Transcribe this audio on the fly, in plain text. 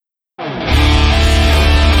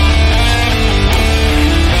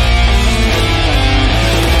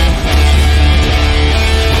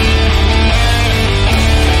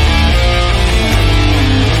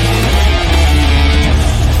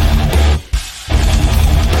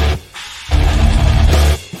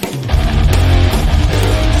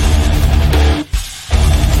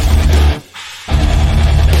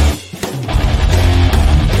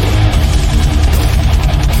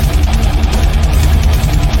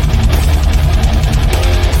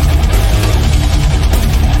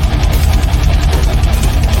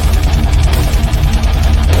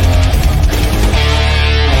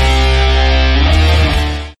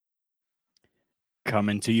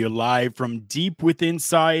Coming to you live from deep within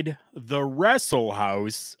inside the Wrestle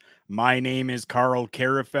House. My name is Karl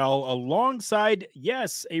Karufel, alongside,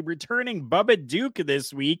 yes, a returning Bubba Duke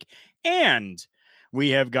this week. And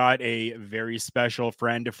we have got a very special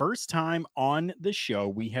friend. First time on the show,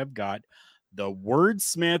 we have got the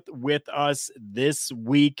Wordsmith with us this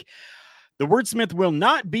week. The Wordsmith will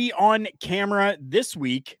not be on camera this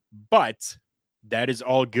week, but that is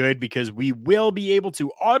all good because we will be able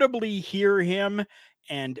to audibly hear him.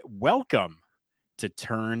 And welcome to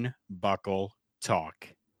Turnbuckle Talk.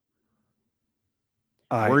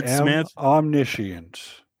 I Wordsmith. am omniscient.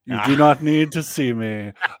 You do not need to see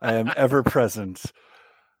me. I am ever present.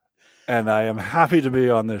 And I am happy to be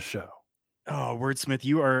on this show. Oh, Wordsmith,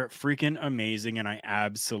 you are freaking amazing. And I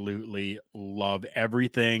absolutely love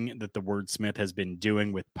everything that the Wordsmith has been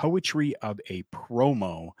doing with Poetry of a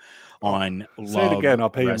Promo on Say it again, I'll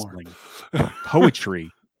pay Wrestling. you more.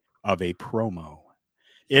 Poetry of a Promo.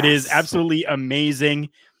 It is absolutely amazing.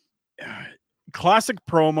 Classic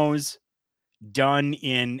promos done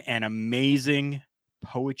in an amazing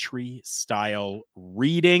poetry style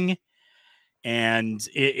reading. And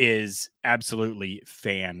it is absolutely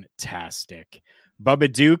fantastic. Bubba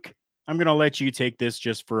Duke, I'm going to let you take this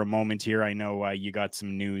just for a moment here. I know you got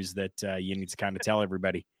some news that you need to kind of tell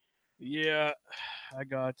everybody. Yeah, I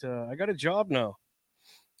got a job now.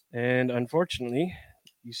 And unfortunately,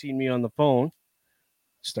 you seen me on the phone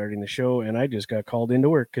starting the show, and I just got called into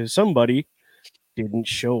work because somebody didn't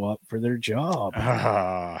show up for their job.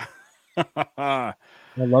 I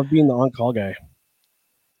love being the on-call guy.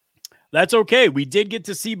 That's okay. We did get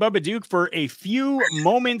to see Bubba Duke for a few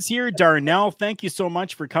moments here. Darnell, thank you so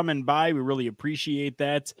much for coming by. We really appreciate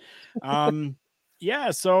that.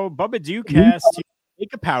 Yeah, so Bubba Duke has to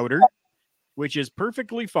take a powder, which is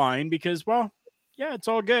perfectly fine because, well, yeah, it's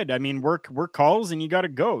all good. I mean, work calls and you got to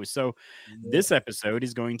go. So this episode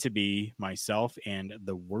is going to be myself and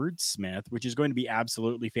the Wordsmith, which is going to be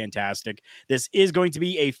absolutely fantastic. This is going to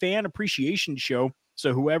be a fan appreciation show.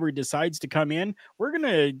 So whoever decides to come in, we're going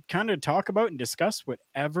to kind of talk about and discuss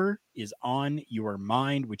whatever is on your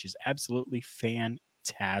mind, which is absolutely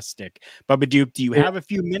fantastic. Bubba Duke, do you have a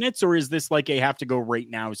few minutes, or is this like a have to go right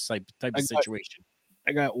now type of situation?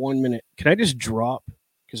 I got 1 minute. Can I just drop?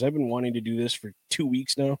 Because I've been wanting to do this for 2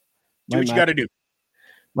 weeks now. Do what you got to do.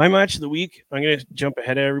 My match of the week, I'm going to jump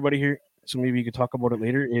ahead of everybody here, so maybe you could talk about it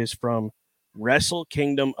later, is from Wrestle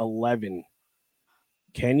Kingdom 11.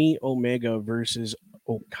 Kenny Omega versus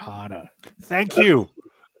Okada. Thank you.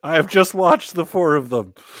 I have just watched the 4 of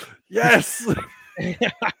them. Yes. Well,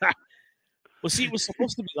 see, it was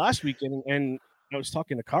supposed to be last weekend, and I was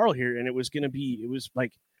talking to Karl here, and it was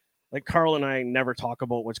like Karl and I never talk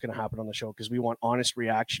about what's going to happen on the show because we want honest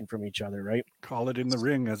reaction from each other, right? Call it in the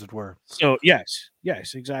ring, as it were. So yes,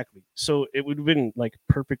 exactly. So it would have been like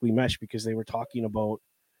perfectly meshed because they were talking about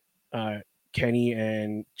Kenny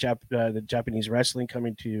and the Japanese wrestling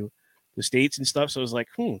coming to the States and stuff. So I was like,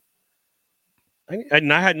 and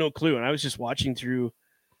I had no clue. And I was just watching through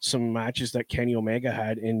some matches that Kenny Omega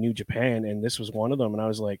had in New Japan, and this was one of them. And I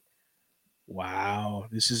was like, wow,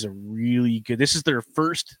 this is a really good. This is their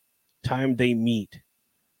first time they meet.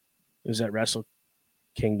 It was at Wrestle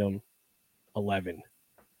Kingdom 11.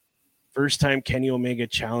 First time Kenny Omega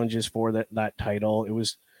challenges for that title. It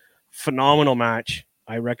was a phenomenal match.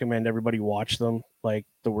 I recommend everybody watch them, like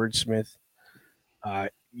the Wordsmith.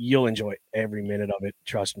 You'll enjoy every minute of it.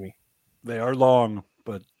 Trust me. They are long,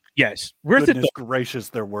 but yes, worth goodness it. Gracious,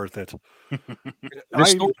 they're worth it.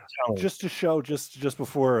 Just to show, just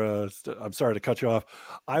before, I'm sorry to cut you off.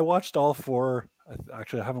 I watched all 4.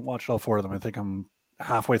 Actually, I haven't watched all 4 of them. I think I'm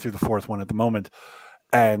halfway through the 4th one at the moment,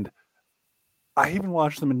 and I even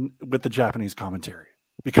watched them with the Japanese commentary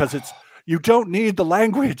because you don't need the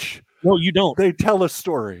language. No, you don't. They tell a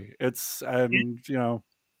story. It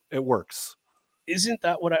works. Isn't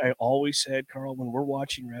that what I always said, Karl, when we're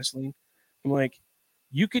watching wrestling? I'm like,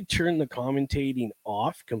 you could turn the commentating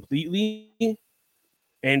off completely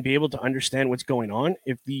and be able to understand what's going on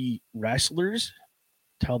if the wrestlers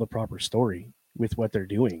tell the proper story with what they're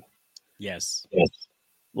doing. Yes.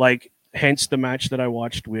 Like, hence the match that I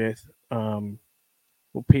watched with,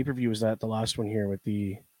 what pay-per-view was that? The last one here with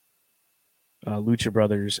the Lucha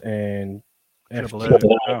Brothers and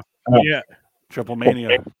Triple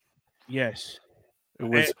Mania. Yes. It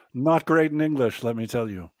was not great in English, let me tell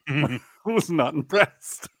you. I was not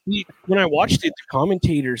impressed. When I watched it, the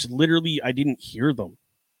commentators, literally, I didn't hear them.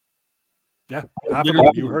 Yeah, half of them,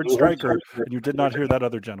 you heard Stryker, and you did not hear that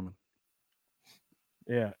other gentleman.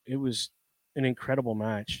 Yeah, it was an incredible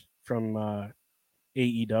match from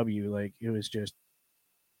AEW. Like, it was just,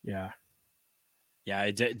 yeah. Yeah,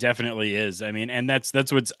 it definitely is. I mean, and that's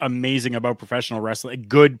what's amazing about professional wrestling.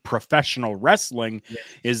 Good professional wrestling Yes.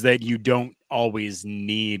 is that you don't always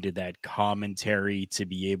need that commentary to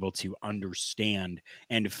be able to understand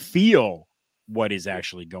and feel what is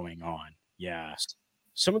actually going on. Yeah.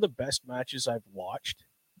 Some of the best matches I've watched,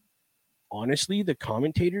 honestly, the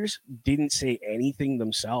commentators didn't say anything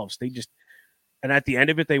themselves. They just, and at the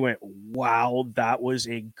end of it, they went, "Wow, that was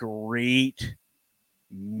a great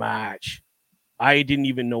match." I didn't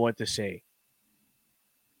even know what to say.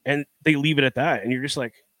 And they leave it at that. And you're just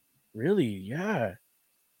like, really? Yeah.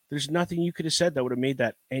 There's nothing you could have said that would have made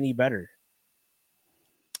that any better.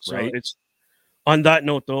 So Right. it's on that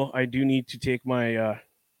note, though, I do need to take my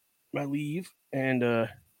my leave and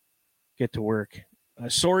get to work.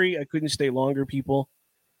 Sorry I couldn't stay longer, people,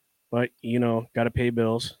 but got to pay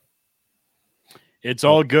bills. It's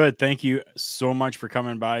So, all good. Thank you so much for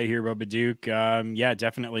coming by here, Bubba Duke. Yeah,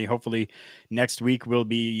 definitely. Hopefully next week will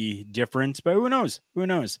be different, but who knows? Who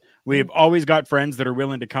knows? We've always got friends that are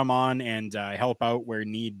willing to come on and help out where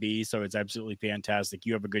need be. So it's absolutely fantastic.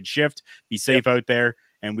 You have a good shift. Be safe out there,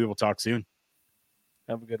 and we will talk soon.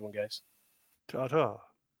 have a good one, guys. Ta-ta.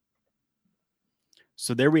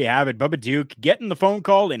 So there we have it. Bubba Duke getting the phone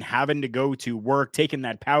call and having to go to work, taking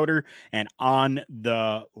that powder and on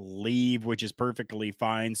the leave, which is perfectly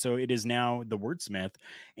fine. So it is now the Wordsmith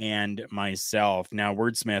and myself. Now,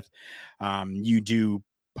 Wordsmith, you do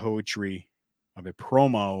poetry of a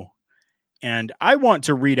promo, and I want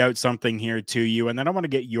to read out something here to you, and then I want to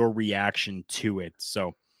get your reaction to it.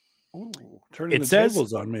 So Ooh, turning it the says,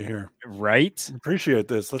 tables on me here. right? Appreciate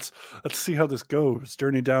this. Let's see how this goes.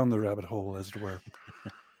 Journey down the rabbit hole, as it were.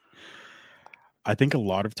 I think a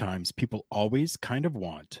lot of times people always kind of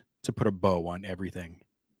want to put a bow on everything,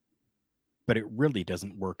 but it really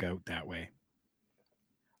doesn't work out that way.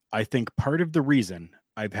 I think part of the reason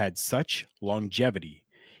I've had such longevity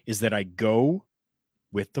is that I go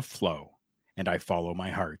with the flow and I follow my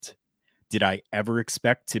heart. Did I ever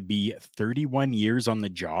expect to be 31 years on the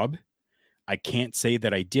job? I can't say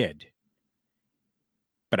that I did,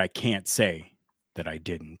 but I can't say that I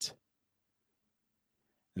didn't.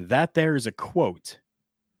 That there is a quote.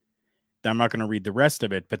 I'm not going to read the rest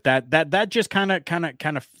of it, but that just kind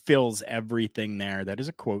of fills everything there. That is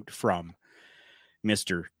a quote from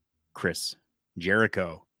Mr. Chris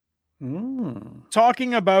Jericho.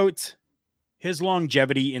 Talking about his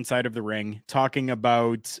longevity inside of the ring, talking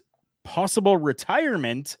about possible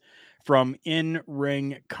retirement from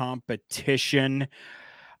in-ring competition.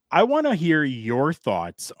 I want to hear your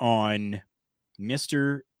thoughts on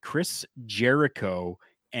Mr. Chris Jericho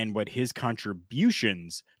and what his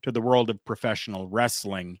contributions to the world of professional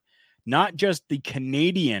wrestling, not just the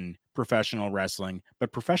Canadian professional wrestling,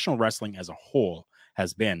 but professional wrestling as a whole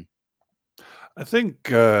has been. I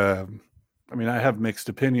think, I have mixed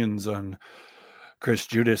opinions on Chris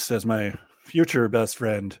Judas as my future best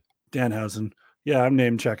friend, Danhausen. Yeah, I'm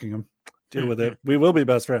name checking him. Deal with it. We will be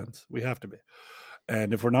best friends. We have to be.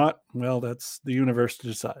 And if we're not, well, that's the universe to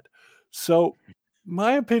decide. So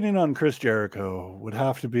my opinion on Chris Jericho would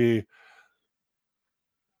have to be,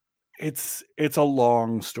 it's a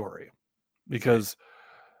long story, because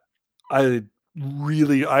I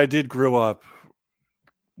did grow up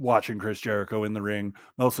watching Chris Jericho in the ring,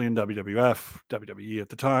 mostly in WWF, WWE at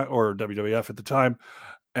the time, or WWF at the time.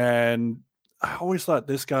 And I always thought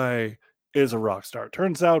this guy is a rock star.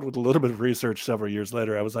 Turns out, with a little bit of research several years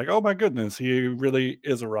later, I was like, oh my goodness, he really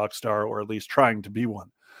is a rock star, or at least trying to be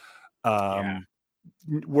one.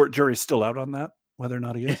 Jury's still out on that, whether or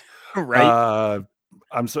not he is. Right.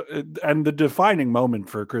 And the defining moment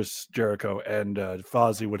for Chris Jericho and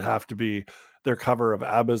Fozzy would have to be their cover of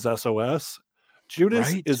ABBA's SOS.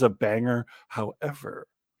 Judas is a banger. However,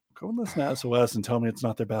 go and listen to SOS and tell me it's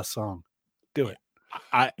not their best song. Do it.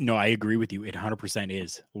 I agree with you. It 100%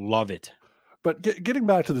 is. Love it. But getting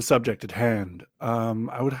back to the subject at hand,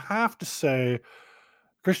 I would have to say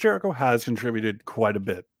Chris Jericho has contributed quite a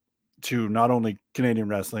bit to not only Canadian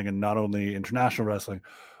wrestling and not only international wrestling,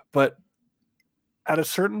 but at a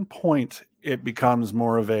certain point, it becomes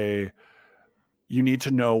more of a, you need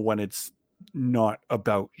to know when it's not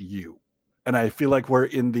about you. And I feel like we're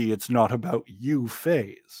in the it's not about you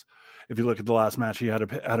phase. If you look at the last match he had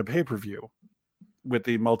at a pay-per-view with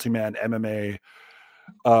the multi-man MMA.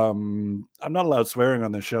 I'm not allowed swearing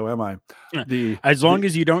on this show, am I? As long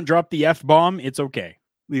as you don't drop the F-bomb, it's okay.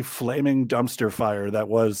 The flaming dumpster fire that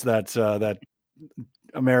was that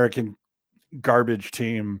American garbage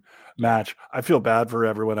team match. I feel bad for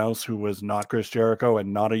everyone else who was not Chris Jericho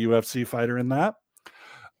and not a UFC fighter in that.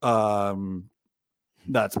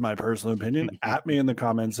 That's my personal opinion. At me in the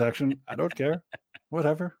comment section. I don't care.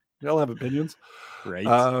 Whatever. We all have opinions. Right.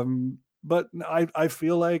 But I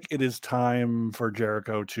feel like it is time for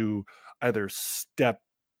Jericho to either step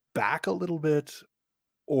back a little bit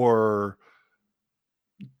or,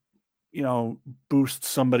 boost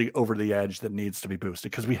somebody over the edge that needs to be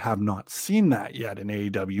boosted, because we have not seen that yet in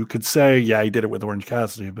AEW. You could say, yeah, he did it with Orange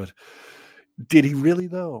Cassidy, but did he really,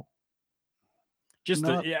 though? Just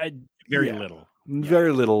very little.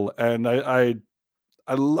 Very little. And I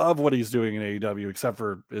love what he's doing in AEW, except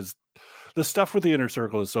for the stuff with the Inner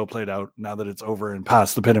Circle is so played out now that it's over and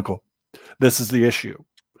past the Pinnacle. This is the issue.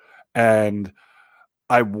 And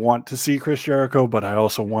I want to see Chris Jericho, but I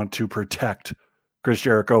also want to protect Chris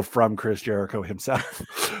Jericho from Chris Jericho himself.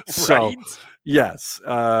 So, yes,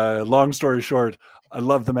 long story short, I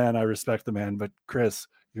love the man. I respect the man. But Chris,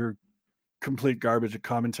 you're complete garbage at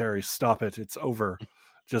commentary. Stop it. It's over.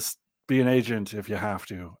 Just be an agent if you have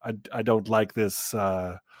to. I don't like this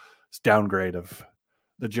downgrade of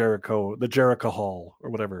the Jericho Hall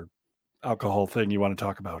or whatever alcohol thing you want to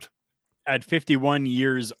talk about. At 51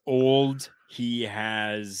 years old, he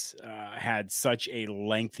has had such a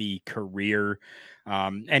lengthy career.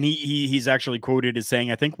 And he's actually quoted as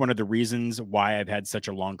saying, I think one of the reasons why I've had such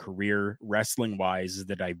a long career wrestling wise is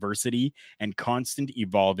the diversity and constant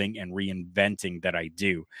evolving and reinventing that I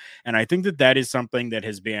do. And I think that is something that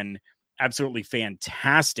has been absolutely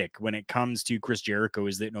fantastic when it comes to Chris Jericho,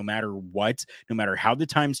 is that no matter what, no matter how the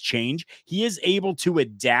times change, he is able to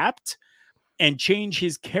adapt and change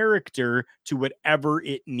his character to whatever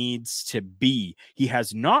it needs to be. He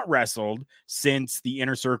has not wrestled since the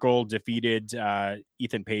Inner Circle defeated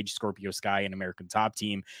Ethan Page, Scorpio Sky, and American Top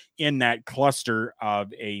Team in that cluster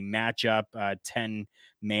of a matchup,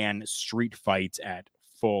 10-man street fight at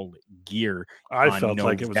Full Gear. I felt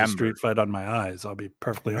like it was a street fight on my eyes. I'll be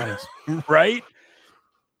perfectly honest. Right?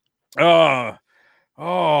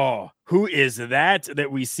 Oh, who is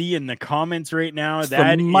that we see in the comments right now? It's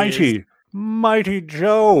that is Mighty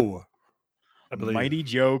Joe, I believe. Mighty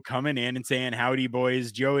Joe coming in and saying, howdy,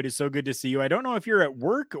 boys. Joe, it is so good to see you. I don't know if you're at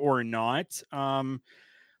work or not.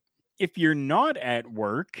 If you're not at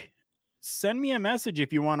work, send me a message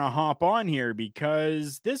if you want to hop on here,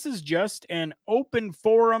 because this is just an open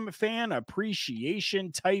forum fan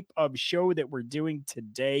appreciation type of show that we're doing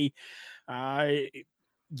today. No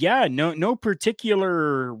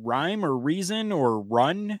particular rhyme or reason or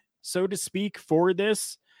run, so to speak, for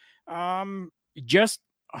this. Just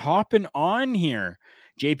hopping on here.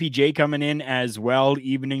 JPJ coming in as well.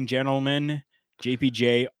 Evening, gentlemen.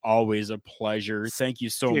 JPJ, always a pleasure. Thank you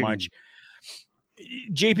so much.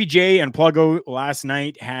 JPJ and Pluggo last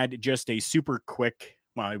night had just a super quick,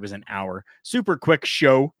 it was an hour, super quick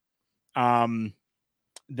show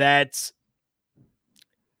that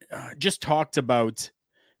just talked about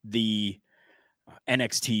the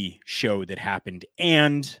NXT show that happened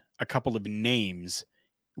and a couple of names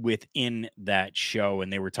within that show.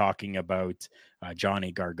 And they were talking about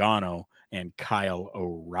Johnny Gargano and Kyle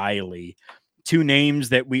O'Reilly, two names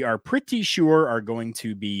that we are pretty sure are going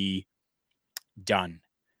to be done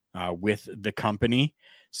with the company.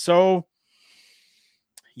 So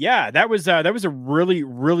yeah, that was a really,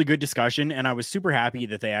 really good discussion. And I was super happy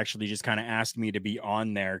that they actually just kind of asked me to be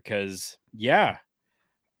on there, because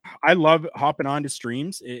I love hopping onto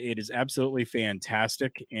streams. It is absolutely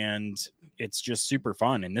fantastic, and it's just super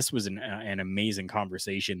fun. And this was an amazing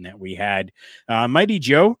conversation that we had. Mighty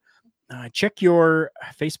Joe, check your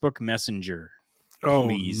Facebook Messenger.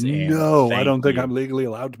 Please. No, I don't think I'm legally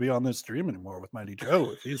allowed to be on this stream anymore with Mighty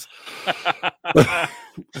Joe. If he's, I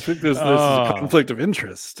think this is a conflict of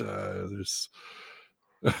interest.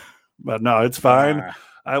 But no, it's fine.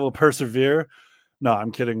 I will persevere. No,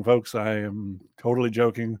 I'm kidding, folks. I am totally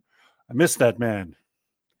joking. I miss that man.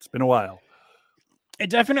 It's been a while.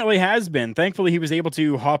 It definitely has been. Thankfully, he was able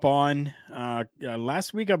to hop on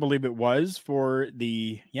last week, I believe it was, for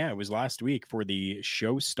it was last week for the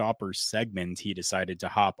Showstopper segment he decided to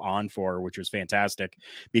hop on for, which was fantastic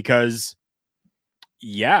because,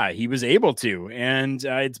 he was able to. And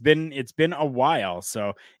it's been a while.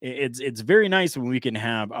 So it's very nice when we can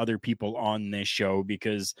have other people on this show,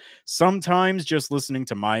 because sometimes just listening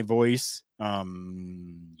to my voice,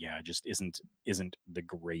 just isn't the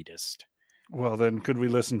greatest. Well, then could we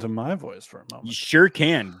listen to my voice for a moment? You sure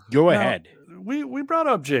can. Go ahead. We brought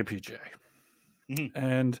up JPJ,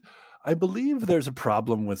 and I believe there's a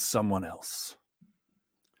problem with someone else.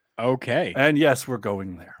 Okay. And yes, we're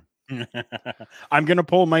going there. I'm going to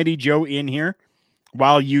pull Mighty Joe in here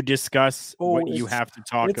while you discuss what you have to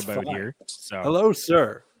talk about here. So, hello,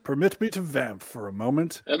 sir. Permit me to vamp for a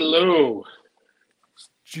moment. Hello.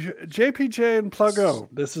 JPJ and Pluggo,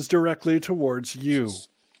 this is directly towards you.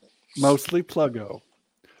 Mostly Pluggo.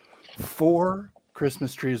 4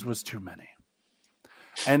 Christmas trees was too many.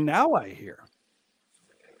 And now I hear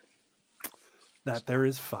that there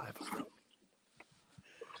is 5 of them.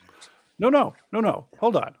 No.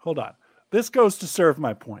 Hold on. This goes to serve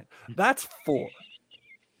my point. That's 4.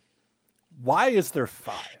 Why is there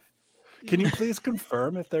 5? Can you please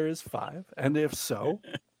confirm if there is 5? And if so,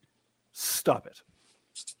 stop it.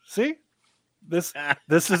 See? This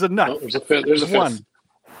is enough. Oh, there's a fifth.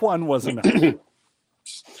 One was enough.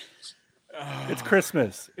 It's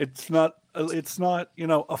Christmas. It's not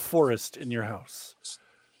a forest in your house.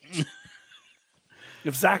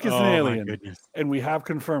 If Zach is an alien and we have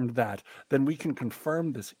confirmed that, then we can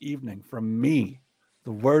confirm this evening from me,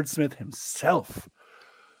 the wordsmith himself.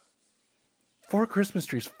 4 Christmas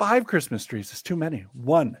trees, 5 Christmas trees is too many.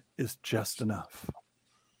 1 is just enough.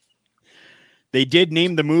 They did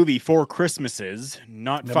name the movie 4 Christmases,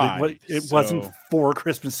 not 5. It wasn't 4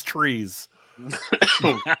 Christmas trees.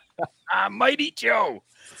 Mighty Joe.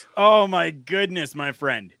 Oh my goodness, my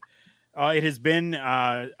friend. It has been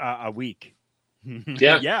a week.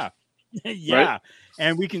 Yeah. Yeah. Right?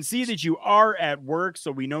 And we can see that you are at work,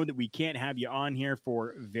 so we know that we can't have you on here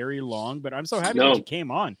for very long, but I'm so happy that you came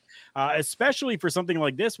on, especially for something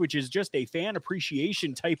like this, which is just a fan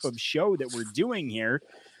appreciation type of show that we're doing here.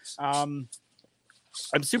 I'm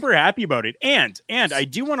super happy about it. And I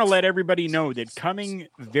do want to let everybody know that coming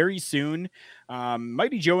very soon,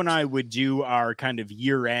 Mighty Joe and I would do our kind of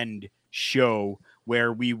year-end show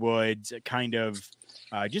where we would kind of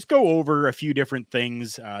just go over a few different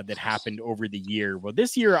things that happened over the year. Well,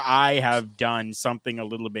 this year I have done something a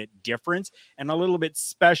little bit different and a little bit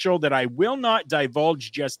special that I will not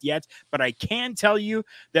divulge just yet, but I can tell you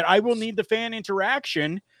that I will need the fan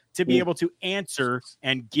interaction to be able to answer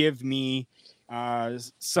and give me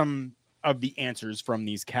some of the answers from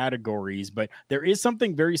these categories. But there is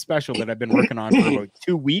something very special that I've been working on for about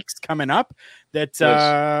 2 weeks coming up that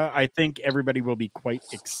I think everybody will be quite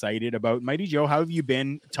excited about. Mighty Joe, how have you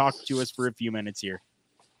been? Talk to us for a few minutes here.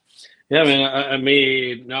 Yeah, man, I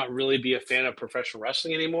may not really be a fan of professional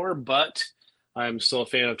wrestling anymore, but I'm still a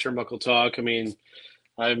fan of Turnbuckle Talk. I mean,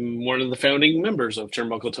 I'm one of the founding members of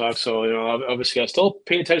Turnbuckle Talk, so obviously I still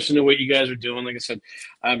pay attention to what you guys are doing. Like I said,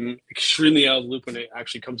 I'm extremely out of the loop when it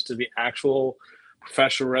actually comes to the actual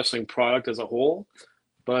professional wrestling product as a whole.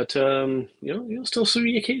 But you'll still see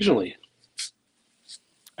me occasionally.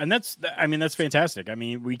 And that's fantastic. I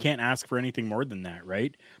mean, we can't ask for anything more than that,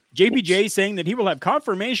 right? JPJ saying that he will have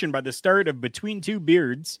confirmation by the start of Between Two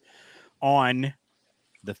Beards on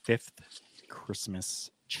the 5th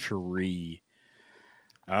Christmas tree.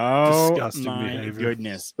 Oh, disgusting my behavior.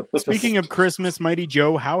 Goodness. Speaking of Christmas, Mighty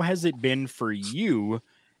Joe, how has it been for you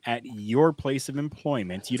at your place of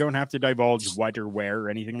employment? You don't have to divulge what or where or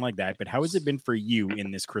anything like that, but how has it been for you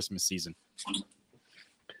in this Christmas season?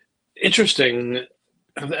 Interesting.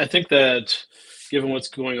 I think that given what's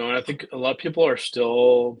going on, I think a lot of people are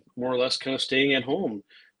still more or less kind of staying at home.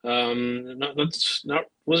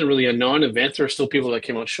 Wasn't really a non-event. There are still people that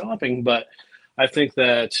came out shopping, but I think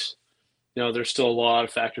that there's still a lot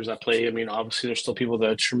of factors at play. I mean, obviously, there's still people with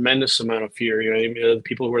a tremendous amount of fear. The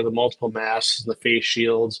people who wear the multiple masks, the face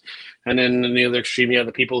shields, and then in the other extreme, you have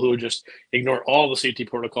the people who just ignore all the safety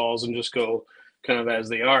protocols and just go kind of as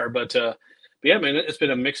they are. But yeah, man, it's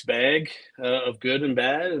been a mixed bag of good and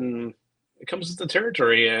bad, and it comes with the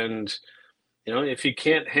territory. And if you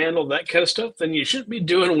can't handle that kind of stuff, then you shouldn't be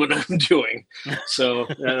doing what I'm doing. So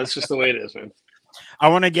that's just the way it is, man. I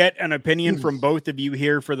want to get an opinion from both of you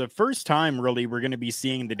here. For the first time, really, we're going to be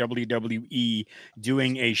seeing the WWE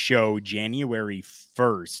doing a show January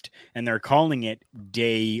 1st, and they're calling it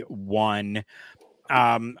Day One.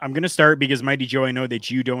 I'm going to start because, Mighty Joe, I know that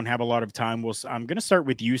you don't have a lot of time. I'm going to start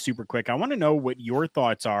with you super quick. I want to know what your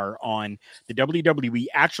thoughts are on the WWE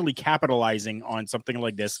actually capitalizing on something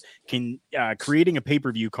like this, creating a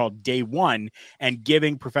pay-per-view called Day One and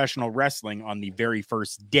giving professional wrestling on the very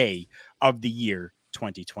first day of the year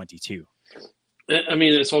 2022. I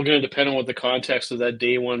mean, it's all going to depend on what the context of that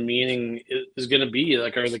Day One meeting is going to be.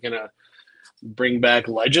 Like, are they going to bring back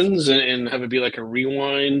legends and have it be like a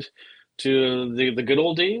rewind to the good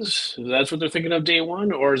old days? That's what they're thinking of Day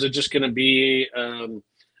One, or is it just going to be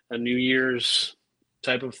a New Year's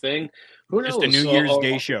type of thing? Who knows? Just a New Year's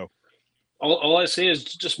Day show. All I say is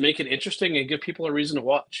just make it interesting and give people a reason to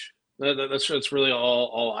watch. That's really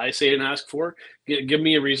all I say and ask for. Give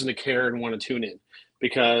me a reason to care and want to tune in,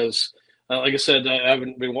 because like I said, I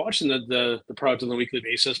haven't been watching the product on a weekly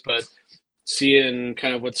basis, but seeing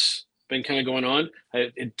kind of what's been kind of going on,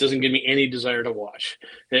 it doesn't give me any desire to watch.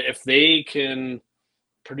 If they can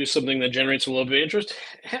produce something that generates a little bit of interest,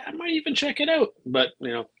 I might even check it out, but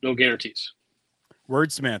no guarantees.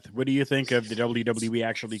 Wordsmith, what do you think of the WWE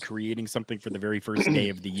actually creating something for the very first day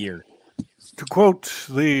of the year? To quote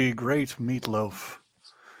the great Meatloaf,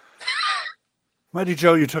 Mighty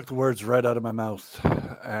Joe, you took the words right out of my mouth.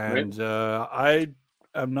 And I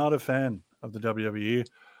am not a fan of the WWE.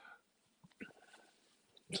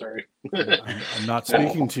 Sorry. I'm not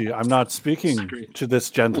speaking to you. I'm not speaking to this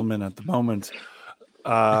gentleman at the moment.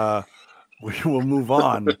 We will move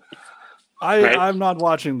on. I'm not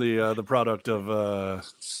watching the product of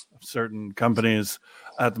certain companies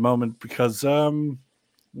at the moment because,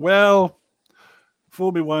 well,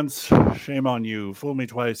 fool me once, shame on you. Fool me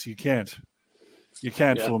twice, you can't. You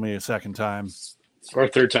can't fool me a second time. Or a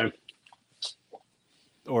third time.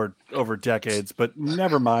 Or over decades, but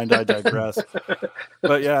never mind, I digress.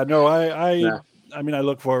 But yeah, no, I mean, I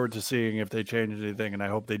look forward to seeing if they change anything, and I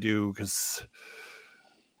hope they do, because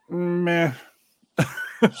meh.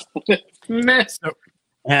 Meh. So,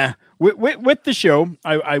 yeah, with the show,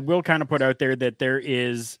 I will kind of put out there that there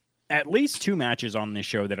is at least 2 matches on this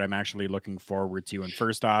show that I'm actually looking forward to. And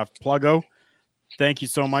first off, Pluggo, thank you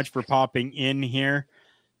so much for popping in here.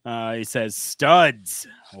 He says, studs,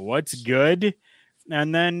 what's good?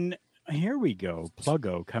 And then here we go.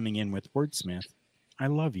 Pluggo coming in with Wordsmith. I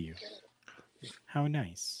love you. How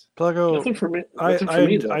nice. Pluggo, Nothing for me.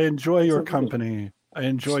 I enjoy your company. I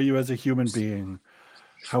enjoy you as a human being.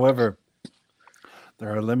 However,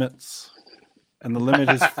 there are limits. And the limit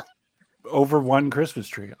is over one Christmas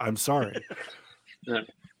tree. I'm sorry. Yeah.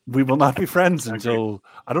 We will not be friends until,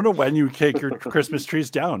 I don't know when you take your Christmas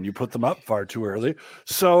trees down. You put them up far too early.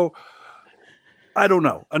 So I don't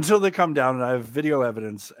know. Until they come down and I have video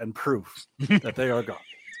evidence and proof that they are gone.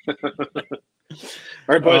 All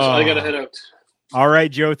right, boys. I got to head out. All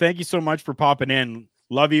right, Joe. Thank you so much for popping in.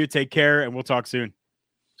 Love you. Take care, and we'll talk soon.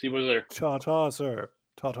 See you boys later. Ta-ta, sir.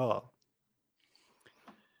 Ta-ta.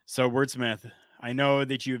 So, Wordsmith, I know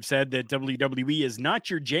that you have said that WWE is not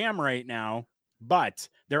your jam right now, but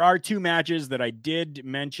there are 2 matches that I did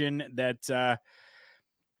mention that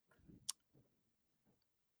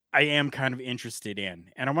I am kind of interested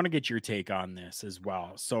in, and I want to get your take on this as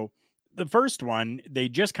well. So the first one, they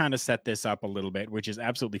just kind of set this up a little bit, which is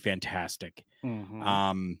absolutely fantastic.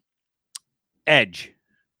 Mm-hmm. Edge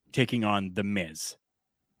taking on The Miz.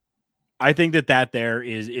 I think that there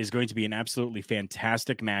is going to be an absolutely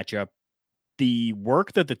fantastic matchup. The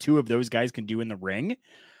work that the 2 of those guys can do in the ring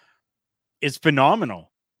is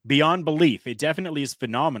phenomenal, beyond belief. It definitely is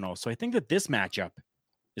phenomenal. So I think that this matchup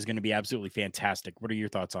is going to be absolutely fantastic. What are your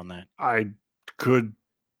thoughts on that? I could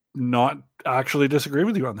not actually disagree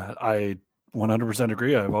with you on that. I 100%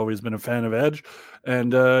 agree. I've always been a fan of Edge,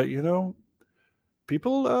 and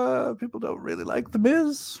people don't really like The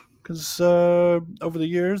Miz because over the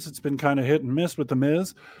years it's been kind of hit and miss with The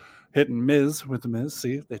Miz. Hit and miss with The Miz.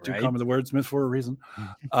 See, they do come with the word Smith for a reason.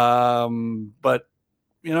 But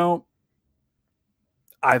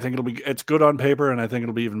I think it's good on paper, and I think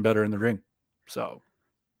it'll be even better in the ring. So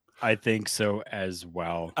I think so as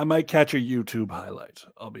well. I might catch a YouTube highlight.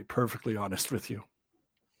 I'll be perfectly honest with you.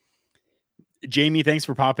 Jamie, thanks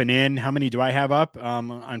for popping in. How many do I have up?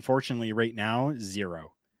 Unfortunately, right now,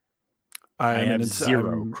 0. I have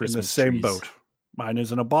 0 Christmas in the same trees. boat. Mine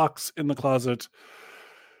is in a box in the closet.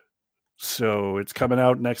 So it's coming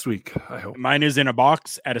out next week, I hope. Mine is in a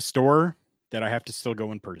box at a store that I have to still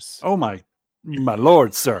go and purchase. Oh, my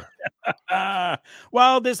Lord, sir.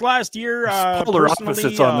 Well, this last year, polar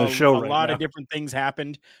opposites on this show. A lot of different things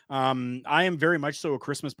happened. I am very much so a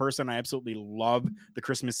Christmas person. I absolutely love the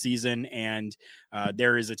Christmas season, and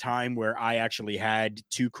there is a time where I actually had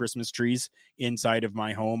 2 Christmas trees inside of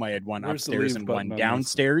my home. I had one upstairs and one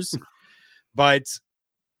downstairs, but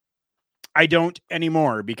I don't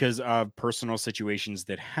anymore because of personal situations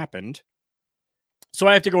that happened. So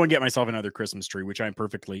I have to go and get myself another Christmas tree, which I'm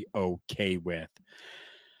perfectly okay with.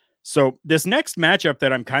 So this next matchup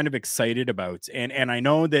that I'm kind of excited about, and I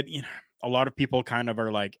know that a lot of people kind of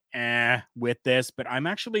are like, with this, but I'm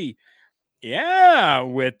actually,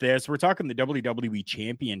 with this. We're talking the WWE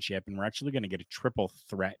Championship, and we're actually going to get a triple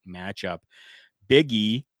threat matchup. Big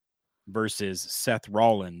E versus Seth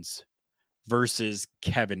Rollins versus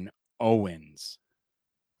Kevin Owens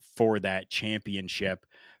for that championship.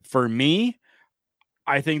 For me,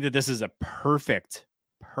 I think that this is a perfect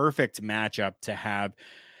matchup to have.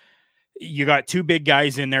 You got 2 big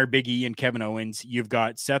guys in there, Big E and Kevin Owens. You've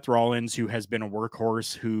got Seth Rollins, who has been a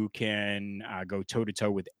workhorse, who can go toe-to-toe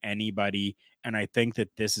with anybody. And I think that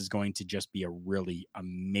this is going to just be a really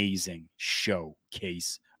amazing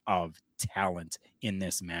showcase of talent in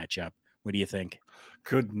this matchup. What do you think?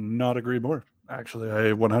 Could not agree more. Actually,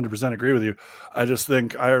 I 100% agree with you. I just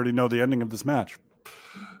think I already know the ending of this match.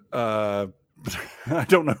 I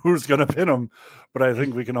don't know who's going to pin him, but I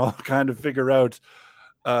think we can all kind of figure out.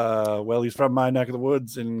 Well, he's from my neck of the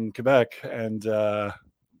woods in Quebec, and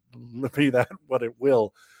be that what it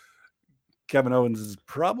will. Kevin Owens is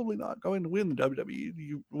probably not going to win the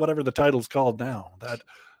WWE, whatever the title's called now. That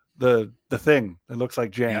the thing that looks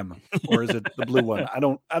like jam, or is it the blue one? I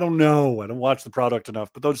don't know. I don't watch the product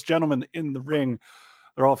enough. But those gentlemen in the ring,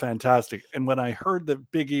 they're all fantastic. And when I heard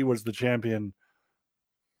that Big E was the champion,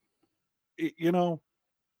 you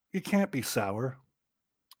can't be sour.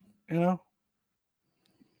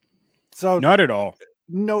 So not at all.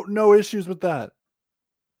 No issues with that.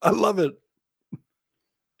 I love it.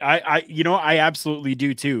 I absolutely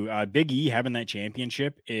do too. Big E having that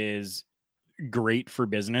championship is great for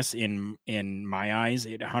business in my eyes.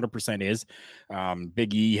 It 100% is.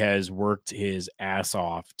 Big E has worked his ass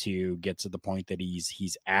off to get to the point that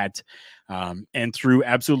he's at, and through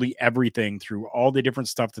absolutely everything, through all the different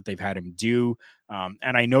stuff that they've had him do.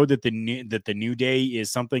 And I know that the New Day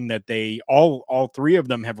is something that they all three of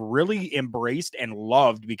them have really embraced and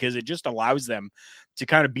loved, because it just allows them to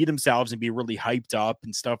kind of be themselves and be really hyped up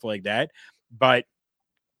and stuff like that. But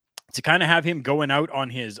to kind of have him going out on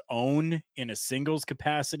his own in a singles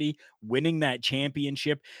capacity, winning that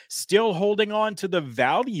championship, still holding on to the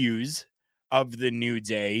values of the New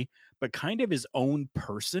Day, but kind of his own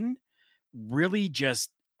person, really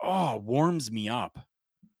just warms me up.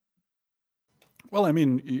 Well, I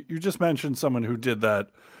mean, you just mentioned someone who did that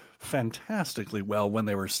fantastically well when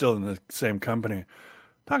they were still in the same company.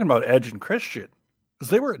 Talking about Edge and Christian,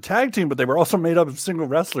 because they were a tag team, but they were also made up of single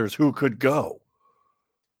wrestlers who could go.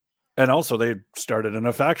 And also they started in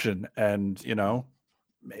a faction, and,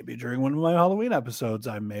 maybe during one of my Halloween episodes,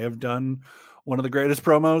 I may have done one of the greatest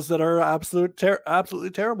promos that are absolutely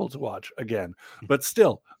terrible to watch again. But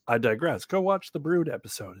still, I digress. Go watch the Brood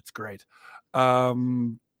episode. It's great.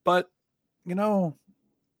 But,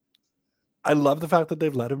 I love the fact that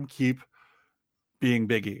they've let him keep being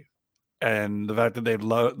Big E, and the fact that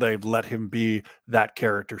they've let him be that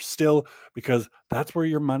character still, because that's where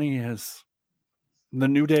your money is. The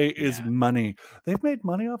New Day is money. They've made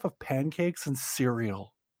money off of pancakes and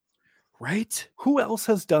cereal. Right? Who else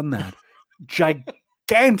has done that?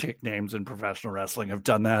 Gigantic names in professional wrestling have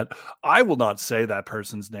done that. I will not say that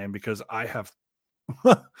person's name because I have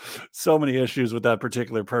so many issues with that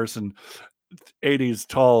particular person. 80s,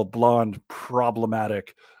 tall, blonde,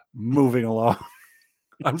 problematic, moving along.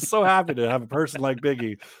 I'm so happy to have a person like Big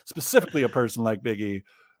E, specifically a person like Big E,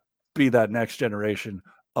 be that next generation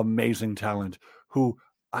amazing talent who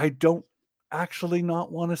I don't actually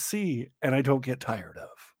not want to see, and I don't get tired of.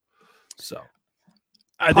 So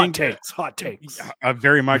I think hot takes.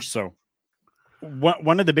 Very much so.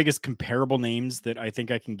 One of the biggest comparable names that I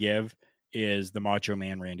think I can give is the Macho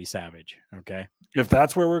Man Randy Savage. Okay. If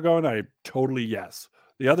that's where we're going, I totally yes.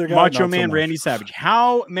 The other guy, Macho Man Randy Savage.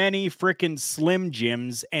 How many freaking Slim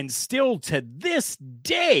Jims, and still to this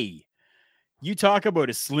day, you talk about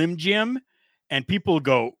a Slim Jim and people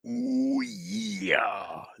go, ooh,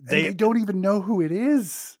 yeah. They don't even know who it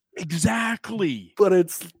is. Exactly. But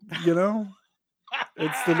it's,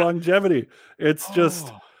 it's the longevity. It's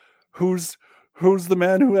just who's the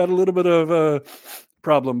man who had a little bit of a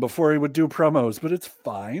problem before he would do promos, but it's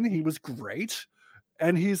fine. He was great.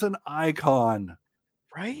 And he's an icon.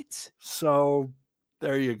 Right? So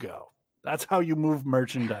there you go. That's how you move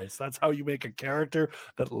merchandise. That's how you make a character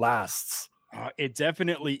that lasts. It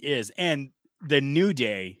definitely is. And the New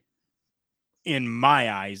Day, in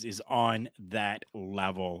my eyes, is on that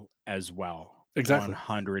level as well. Exactly.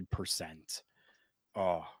 100%.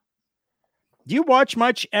 Oh. Do you watch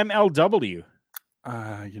much MLW?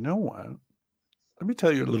 You know what? Let me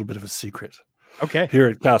tell you a little bit of a secret. Okay. Here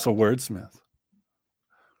at Castle Wordsmith.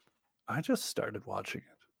 I just started watching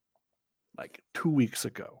it like 2 weeks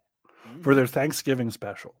ago for their Thanksgiving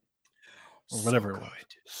special or whatever it was.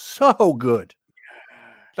 So good.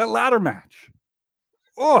 That ladder match.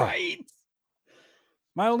 Oh, right.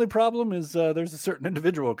 My only problem is there's a certain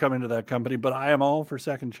individual coming to that company, but I am all for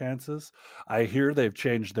second chances. I hear they've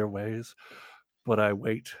changed their ways, but I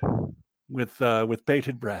wait with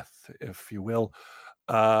bated breath, if you will,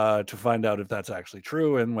 to find out if that's actually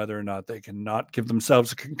true and whether or not they can not give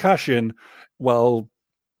themselves a concussion while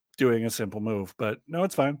doing a simple move. But no,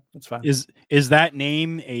 it's fine. It's fine. Is that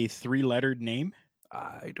name a 3-lettered name?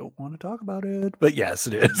 I don't want to talk about it, but yes,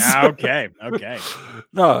 it is. Okay.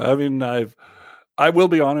 No, I mean, I will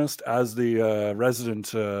be honest, as the resident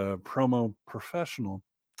promo professional,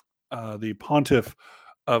 the pontiff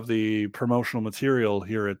of the promotional material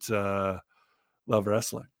here at Love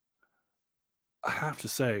Wrestling, I have to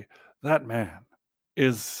say that man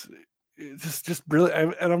is just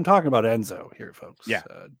brilliant. And I'm talking about Enzo here, folks. Yeah.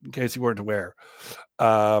 In case you weren't aware,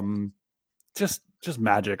 just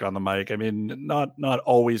magic on the mic. I mean, not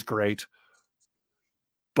always great,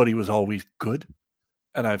 but he was always good.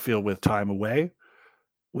 And I feel with time away,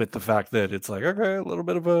 with the fact that it's like, okay, a little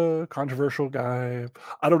bit of a controversial guy.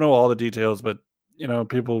 I don't know all the details, but he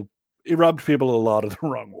rubbed people a lot of the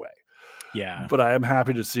wrong way. Yeah. But I am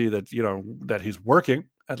happy to see that, that he's working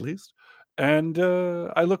at least. And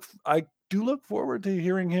I do look forward to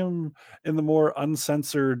hearing him in the more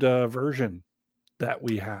uncensored version that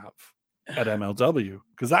we have at MLW,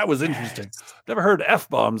 because that was interesting. Yes. Never heard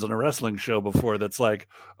F-bombs on a wrestling show before. That's like,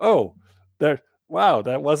 oh, wow,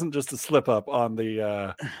 that wasn't just a slip up on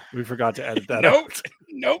the we forgot to edit that out.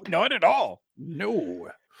 Nope, not at all. No.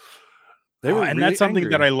 They were and really that's something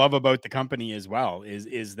angry. that I love about the company as well,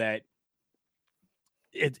 is that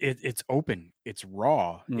it's open, it's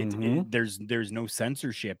raw. There's no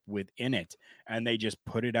censorship within it, and they just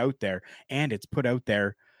put it out there, and it's put out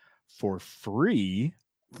there for free.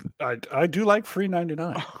 I do like free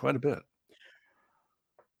 99 quite a bit.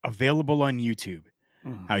 Available on YouTube.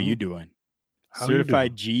 How you doing?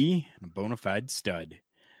 Certified G, and a bona fide stud.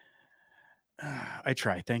 I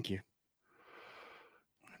try. Thank you.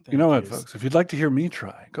 You know what, folks? If you'd like to hear me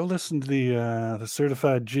try, go listen to the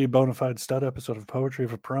Certified G bona fide stud episode of Poetry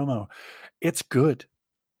for Promo. It's good.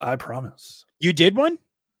 I promise. You did one?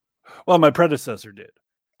 Well, my predecessor did.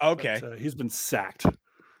 Okay. But, he's been sacked.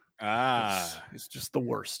 He's just the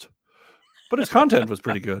worst. But his content was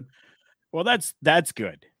pretty good. Well, that's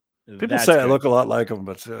good. People say I look a lot like him,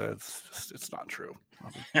 but it's not true.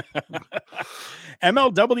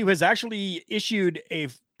 MLW has actually issued a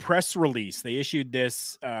press release. They issued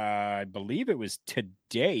this, I believe it was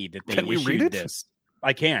today that they issued this.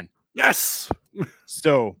 I can. Yes.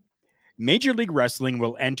 So, Major League Wrestling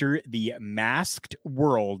will enter the masked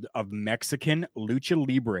world of Mexican Lucha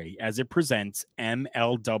Libre as it presents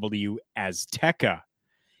MLW Azteca,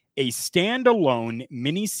 a standalone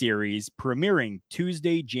miniseries premiering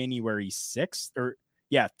Thursday, January 6th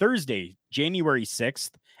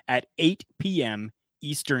at 8 p.m.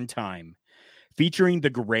 Eastern Time, featuring the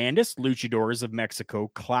grandest luchadors of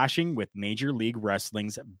Mexico clashing with Major League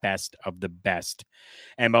Wrestling's best of the best.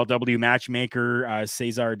 MLW matchmaker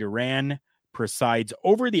Cesar Duran presides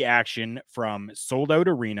over the action from sold-out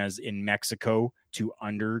arenas in Mexico to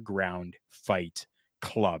underground fight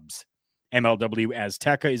clubs. MLW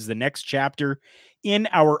Azteca is the next chapter in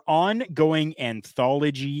our ongoing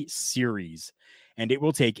anthology series, and it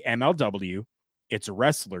will take MLW, its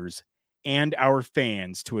wrestlers, and our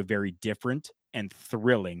fans to a very different and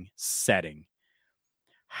thrilling setting.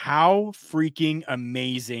 How freaking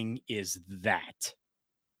amazing is that?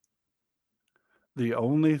 The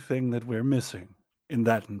only thing that we're missing in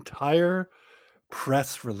that entire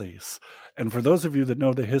press release, and for those of you that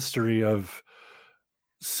know the history of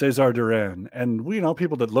Cesar Duran, and we know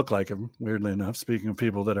people that look like him, weirdly enough, speaking of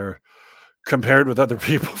people that are compared with other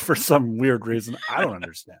people for some weird reason I don't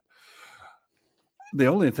understand. The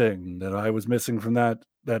only thing that I was missing from that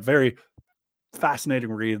very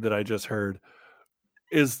fascinating read that I just heard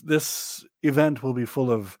is this event will be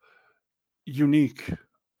full of unique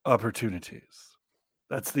opportunities.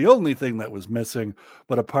 That's the only thing that was missing.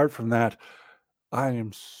 But apart from that, I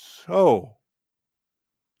am so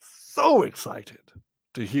excited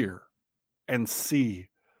to hear and see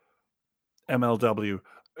MLW.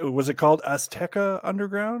 Was it called Azteca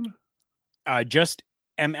Underground? Just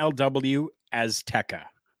MLW Azteca.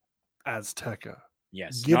 Azteca.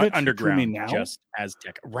 Yes. Give not it underground, to me now. Just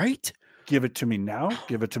Azteca. Right? Give it to me now.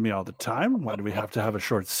 Give it to me all the time. Why do we have to have a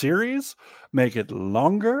short series? Make it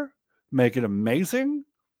longer. Make it amazing.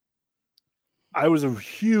 I was a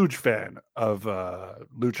huge fan of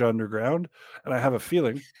Lucha Underground, and I have a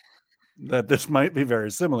feeling that this might be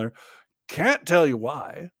very similar. Can't tell you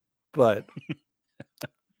why, but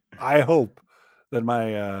I hope that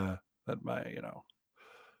my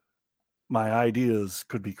my ideas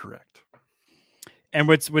could be correct. And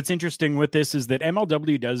what's interesting with this is that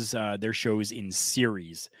MLW does their shows in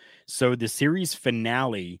series. So the series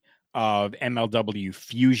finale of MLW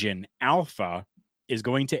Fusion Alpha is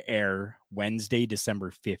going to air Wednesday,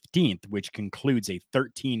 December 15th, which concludes a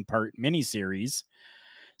 13-part miniseries.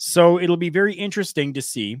 So it'll be very interesting to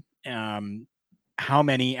see how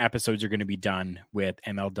many episodes are going to be done with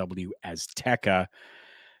MLW Azteca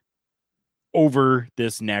over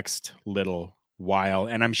this next little while.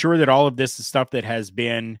 And I'm sure that all of this is stuff that has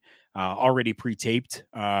been already pre-taped,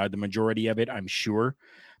 the majority of it, I'm sure.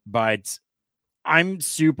 But I'm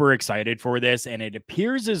super excited for this, and it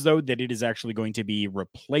appears as though that it is actually going to be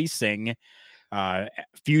replacing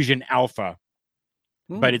Fusion Alpha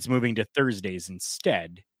but it's moving to Thursdays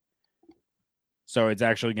instead. So it's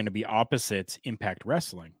actually going to be opposite Impact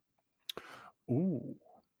Wrestling. Ooh.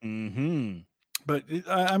 Mm-hmm. But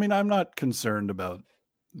I mean, I'm not concerned about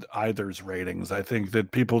either's ratings. I think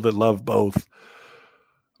that people that love both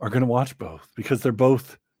are going to watch both because they're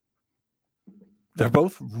both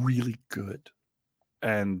really good.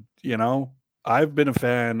 And, you know, I've been a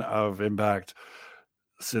fan of Impact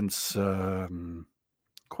since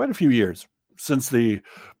quite a few years, since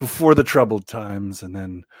before the troubled times and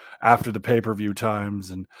then after the pay-per-view times.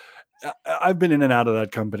 And I've been in and out of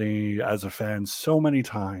that company as a fan so many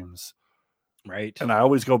times. Right. And I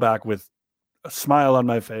always go back with a smile on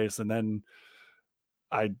my face, and then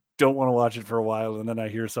I don't want to watch it for a while, and then I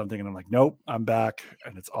hear something and I'm like, nope, I'm back,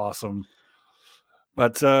 and it's awesome.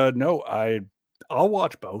 But no, I'll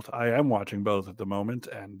watch both. I am watching both at the moment,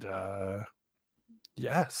 and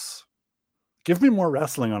yes, give me more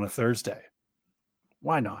wrestling on a Thursday.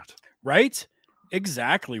 Why not? Right?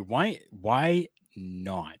 Exactly. Why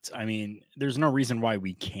not? I mean, there's no reason why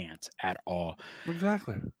we can't at all.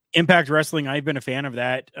 Exactly. Impact Wrestling, I've been a fan of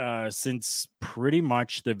that since pretty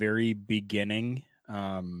much the very beginning.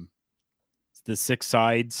 The 6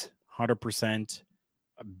 sides, 100%.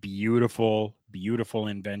 A beautiful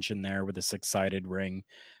invention there with a 6-sided ring.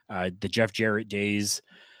 The Jeff Jarrett days.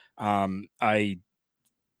 I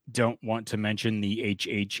don't want to mention the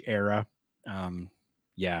HH era.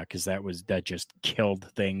 Yeah, because that just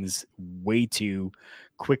killed things way too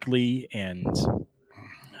quickly and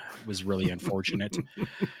was really unfortunate.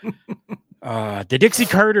 The Dixie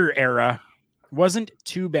Carter era wasn't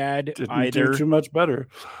too bad either. Do too much better.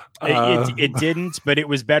 It didn't, but it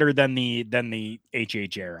was better than the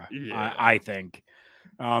HH era, Yeah. I think.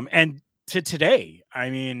 And to today,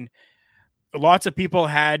 I mean, lots of people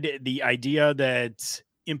had the idea that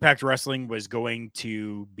Impact Wrestling was going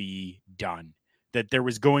to be done, that there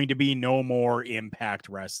was going to be no more Impact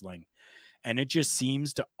Wrestling. And it just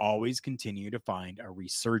seems to always continue to find a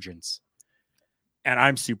resurgence. And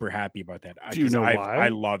I'm super happy about that. Do you know why? I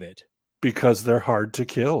love it. Because they're hard to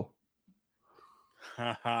kill.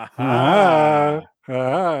 For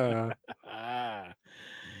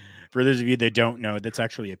those of you that don't know, that's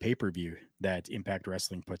actually a pay-per-view that Impact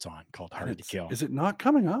Wrestling puts on called Hard to Kill. Is it not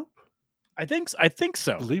coming up? I think so.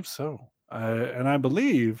 I believe so. And I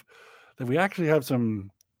believe that we actually have some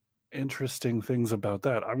interesting things about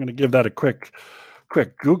that. I'm going to give that a quick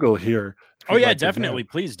Google here. Oh yeah, definitely.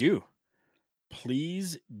 Please do.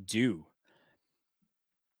 Please do.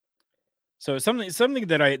 So something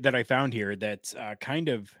that I found here that kind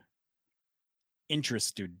of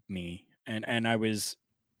interested me and I was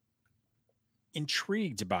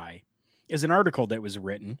intrigued by is an article that was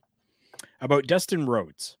written about Dustin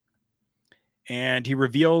Rhodes. And he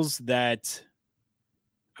reveals a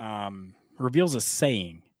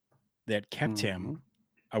saying that kept him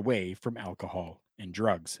away from alcohol and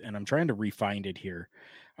drugs. And I'm trying to refind it here.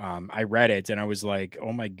 I read it and I was like,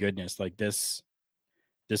 oh my goodness, like this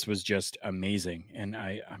was just amazing. And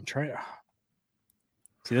I'm trying to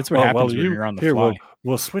see, that's what happens when you're on the fly.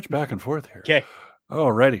 We'll switch back and forth here. Okay.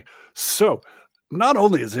 Alrighty. So not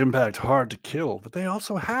only is Impact hard to kill, but they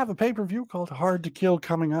also have a pay-per-view called Hard to Kill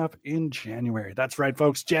coming up in January. That's right,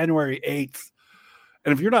 folks, January 8th.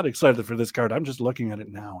 And if you're not excited for this card, I'm just looking at it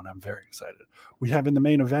now, and I'm very excited. We have in the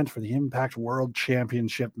main event for the Impact World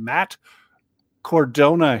Championship, Matt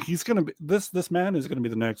Cardona. He's going to be this man is going to be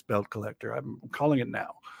the next belt collector. I'm calling it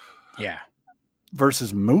now. Yeah.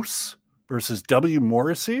 Versus Moose versus W.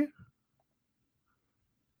 Morrissey.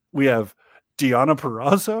 We have Deonna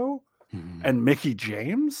Purrazzo and Mickie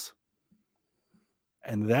James.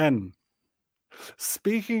 And then,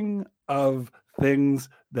 speaking of things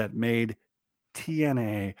that made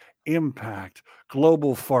TNA, Impact,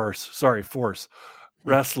 Global Force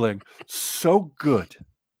Wrestling so good,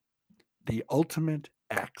 the Ultimate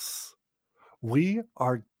X. We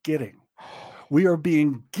are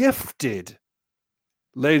being gifted,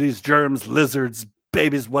 ladies, germs, lizards,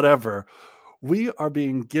 babies, whatever. We are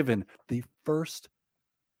being given the first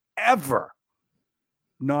ever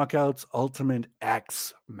Knockouts Ultimate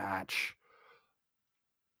X match.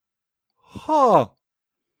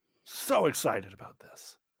 So excited about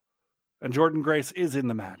this. And Jordan Grace is in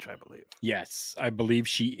the match, I believe. Yes, I believe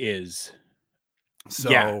she is. So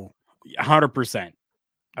yeah, 100%.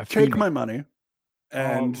 Take my money.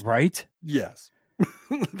 And right? Yes.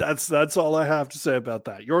 That's all I have to say about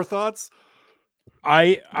that. Your thoughts?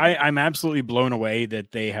 I'm absolutely blown away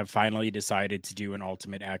that they have finally decided to do an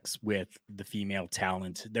Ultimate X with the female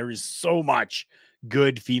talent. There is so much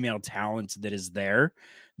good female talent that is there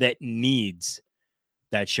that needs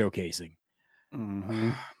that showcasing.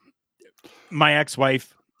 My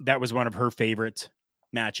ex-wife, that was one of her favorite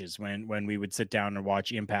matches when we would sit down and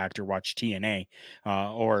watch Impact or watch TNA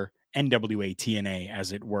or NWA TNA,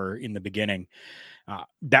 as it were, in the beginning.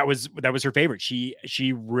 That was her favorite.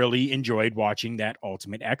 She really enjoyed watching that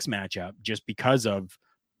Ultimate X matchup just because of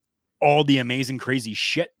all the amazing, crazy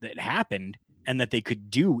shit that happened and that they could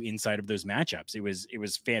do inside of those matchups. It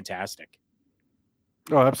was fantastic.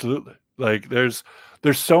 Oh, absolutely. Like there's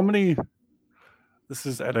so many.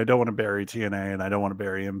 And I don't want to bury TNA and I don't want to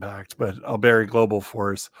bury Impact, but I'll bury Global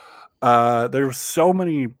Force. There's so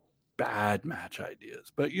many bad match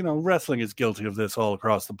ideas, but wrestling is guilty of this all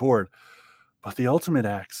across the board. But the Ultimate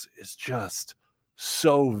X is just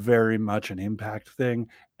so very much an Impact thing,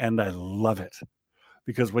 and I love it.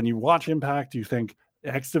 Because when you watch Impact, you think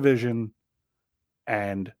X Division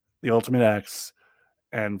and the Ultimate X,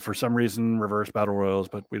 and for some reason, reverse battle royals,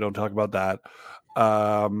 but we don't talk about that.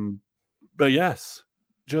 But yes,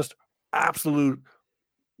 just absolute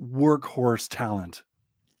workhorse talent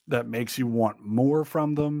that makes you want more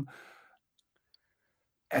from them.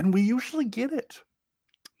 And we usually get it.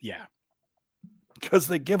 Yeah. Because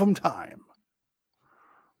they give them time.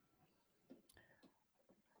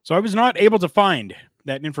 So I was not able to find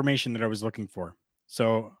that information that I was looking for.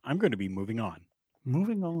 So I'm going to be moving on.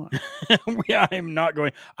 Yeah, I'm not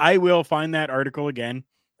going. I will find that article again.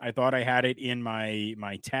 I thought I had it in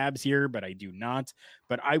my tabs here, but I do not.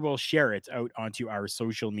 But I will share it out onto our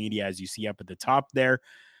social media, as you see up at the top there: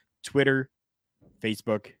 Twitter,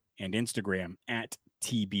 Facebook, and Instagram at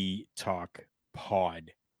TB Talk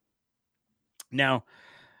Pod. Now,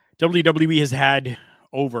 WWE has had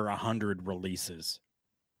over 100 releases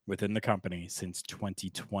within the company since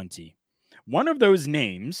 2020. One of those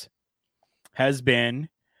names has been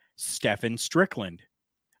Stephen Strickland.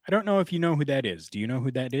 I don't know if you know who that is. Do you know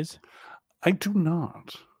who that is? I do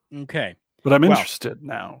not. Okay. But I'm interested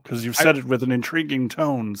now because you've said it with an intriguing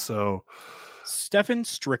tone. So Stephen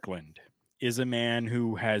Strickland is a man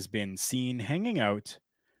who has been seen hanging out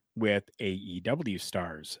with AEW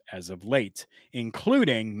stars as of late,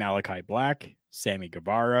 including Malachi Black, Sammy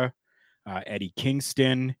Guevara, Eddie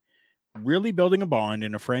Kingston, really building a bond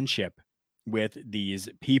and a friendship with these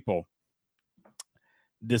people.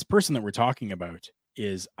 This person that we're talking about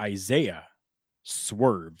is Isaiah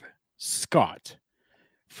Swerve Scott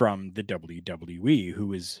from the WWE, who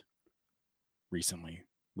was recently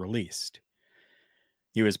released.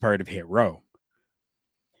 He was part of Hit Row.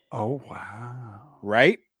 Oh, wow.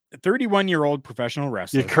 Right? A 31-year-old professional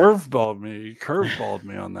wrestler. You curveballed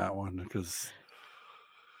me on that one because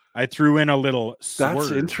I threw in a little swerve.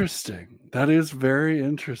 That's interesting. That is very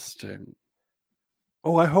interesting.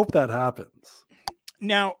 Oh, I hope that happens.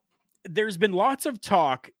 Now, there's been lots of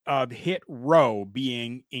talk of Hit Row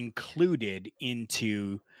being included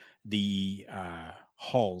into the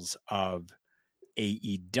halls of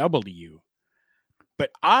AEW. But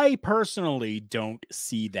I personally don't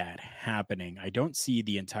see that happening. I don't see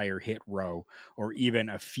the entire Hit Row or even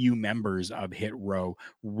a few members of Hit Row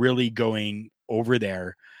really going over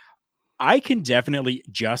there. I can definitely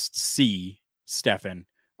just see Stephen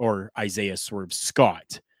or Isaiah Swerve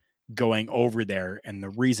Scott going over there. And the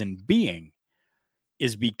reason being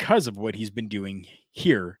is because of what he's been doing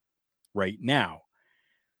here right now,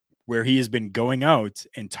 where he has been going out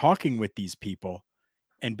and talking with these people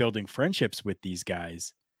and building friendships with these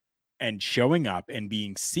guys and showing up and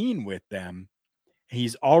being seen with them.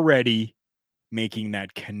 He's already making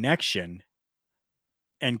that connection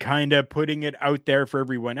and kind of putting it out there for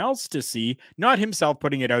everyone else to see. Not himself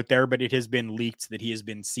putting it out there, but it has been leaked that he has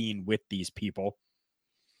been seen with these people.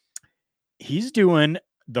 He's doing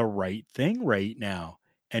the right thing right now,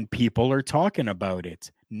 and people are talking about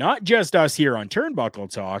it. Not just us here on Turnbuckle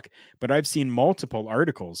Talk, but I've seen multiple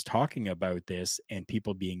articles talking about this and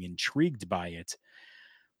people being intrigued by it.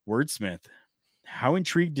 Wordsmith, how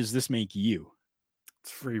intrigued does this make you?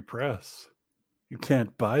 It's free press. You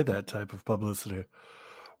can't buy that type of publicity.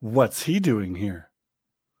 What's he doing here?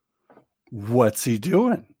 What's he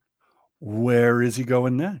doing? Where is he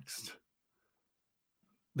going next?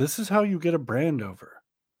 This is how you get a brand over.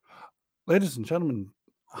 Ladies and gentlemen,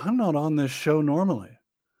 I'm not on this show normally.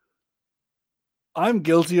 I'm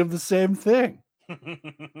guilty of the same thing.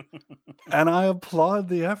 And I applaud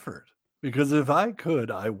the effort because if I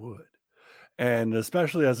could, I would. And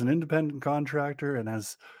especially as an independent contractor and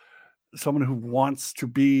as someone who wants to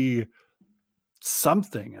be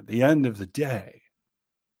something at the end of the day,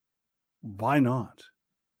 why not?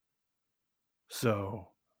 So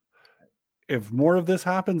if more of this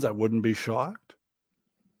happens, I wouldn't be shocked.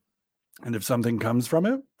 And if something comes from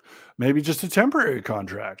it, maybe just a temporary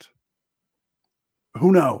contract.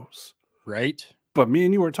 Who knows? Right? But me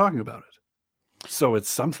and you are talking about it. So it's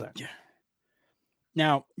something. Yeah.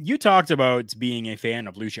 Now, you talked about being a fan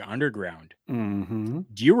of Lucha Underground. Mm-hmm.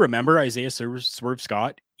 Do you remember Isaiah Swerve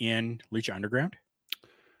Scott in Lucha Underground?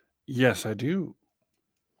 Yes, I do.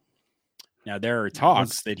 Now, there are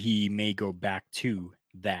talks that he may go back to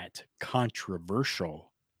that controversial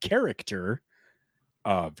character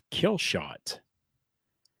of Killshot.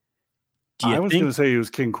 I was going to say he was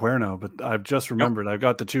King Cuerno, but I've just remembered. I've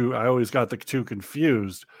got the two. I always got the two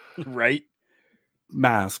confused. Right?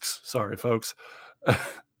 Masks. Sorry, folks.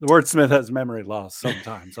 The wordsmith has memory loss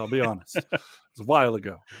sometimes. I'll be honest. It was a while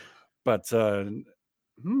ago. But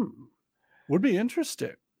would be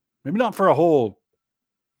interesting. Maybe not for a whole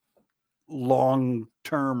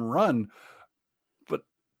long-term run, but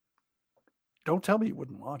don't tell me you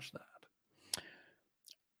wouldn't watch that.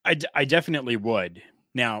 I definitely would.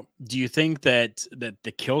 Now, do you think that the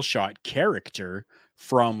Killshot character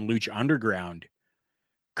from Lucha Underground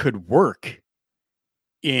could work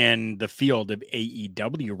in the field of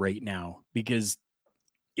AEW right now? Because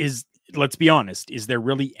let's be honest, is there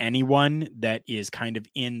really anyone that is kind of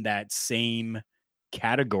in that same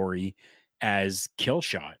category as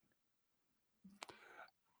Killshot?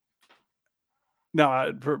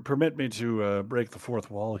 Now, permit me to break the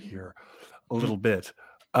fourth wall here a little bit.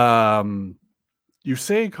 You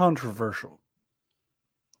say controversial.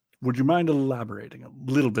 Would you mind elaborating a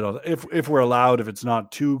little bit on that? If we're allowed, if it's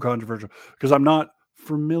not too controversial, because I'm not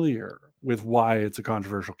familiar with why it's a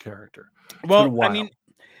controversial character. Well, I mean,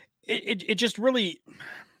 it just really,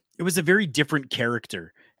 it was a very different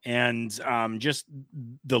character. And just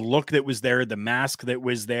the look that was there, the mask that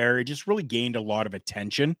was there, it just really gained a lot of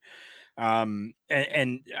attention. And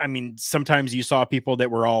I mean, sometimes you saw people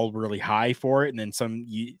that were all really high for it, and then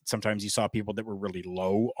sometimes you saw people that were really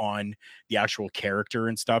low on the actual character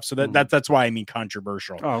and stuff. So that's why I mean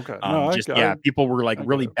controversial. Oh, okay. No, people were like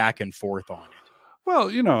really back and forth on it. Well,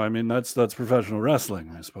 I mean, that's professional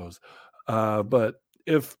wrestling, I suppose. But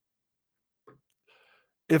if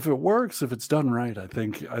it works, if it's done right, I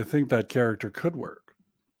think that character could work.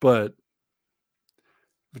 But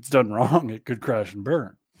if it's done wrong, it could crash and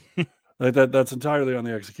burn. Like that's entirely on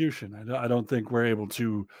the execution. I don't think we're able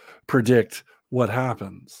to predict what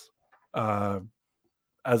happens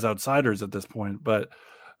as outsiders at this point. But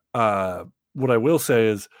what I will say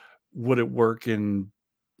is, would it work in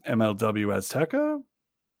MLW Azteca?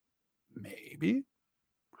 Maybe.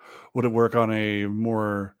 Would it work on a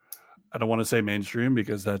more, I don't want to say mainstream,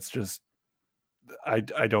 because that's just,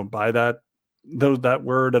 I don't buy that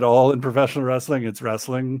word at all in professional wrestling. It's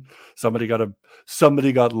wrestling. Somebody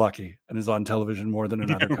got lucky and is on television more than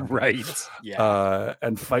another company. Right. Yeah.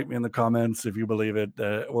 And fight me in the comments if you believe it,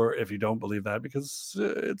 or if you don't believe that, because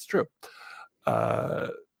it's true.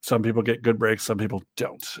 Some people get good breaks, some people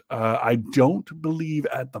don't. I don't believe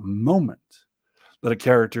at the moment that a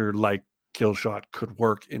character like Killshot could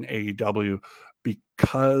work in AEW,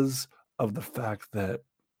 because of the fact that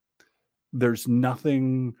there's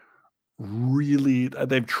nothing really.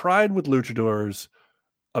 They've tried with luchadors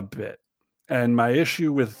a bit, and my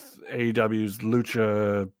issue with AEW's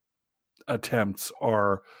lucha attempts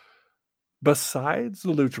are, besides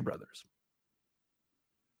the Lucha Brothers,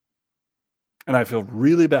 and I feel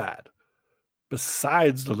really bad,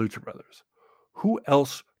 besides the Lucha Brothers, who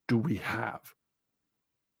else do we have?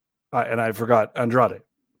 And I forgot Andrade,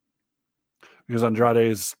 because Andrade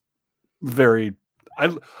is very.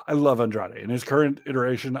 I love Andrade in his current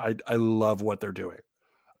iteration. I love what they're doing.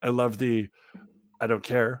 I love I don't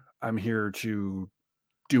care. I'm here to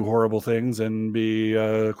do horrible things and be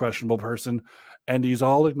a questionable person, and he's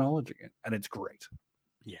all acknowledging it, and it's great.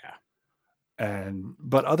 Yeah.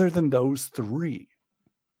 But other than those three,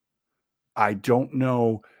 I don't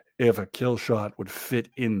know if a Killshot would fit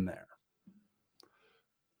in there,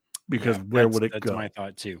 because where would it go? That's my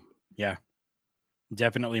thought too. Yeah.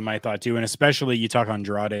 Definitely my thought too. And especially you talk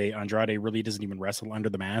Andrade. Andrade really doesn't even wrestle under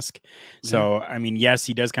the mask. So, I mean, yes,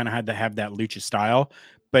 he does kind of have to have that lucha style,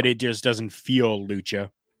 but it just doesn't feel lucha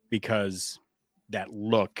because that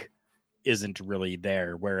look isn't really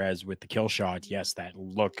there. Whereas with the Killshot, yes, that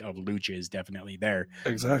look of lucha is definitely there.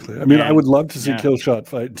 Exactly. I mean, I would love to see Killshot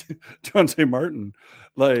fight Dante Martin.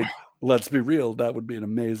 Like, let's be real, that would be an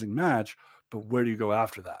amazing match. But where do you go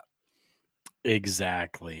after that?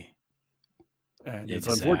 Exactly. And it's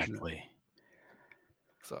unfortunate.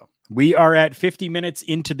 So we are at 50 minutes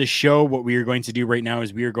into the show. What we are going to do right now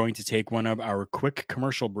is we are going to take one of our quick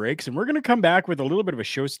commercial breaks, and we're going to come back with a little bit of a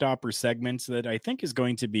showstopper segment that I think is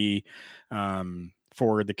going to be,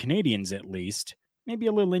 for the Canadians at least, maybe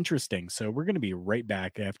a little interesting. So we're going to be right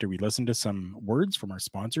back after we listen to some words from our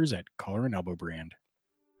sponsors at Collar and Elbow Brand.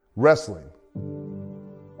 Wrestling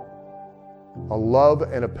a love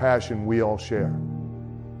and a passion we all share.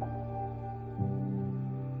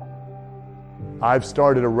 I've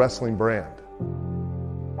started a wrestling brand,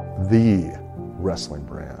 the wrestling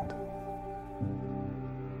brand.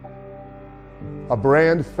 A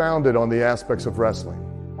brand founded on the aspects of wrestling.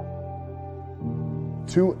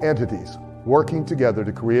 Two entities working together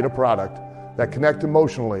to create a product that connect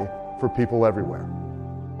emotionally for people everywhere.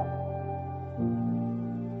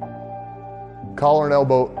 Collar and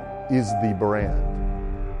Elbow is the brand.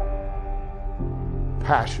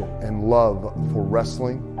 Passion and love for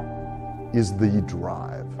wrestling is the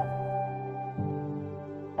drive.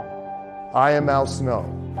 I am Al Snow,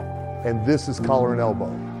 and this is Collar and Elbow,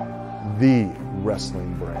 the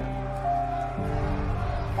wrestling brand.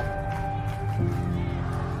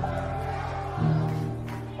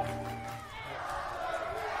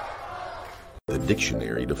 The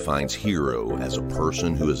dictionary defines hero as a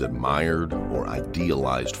person who is admired or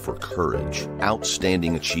idealized for courage,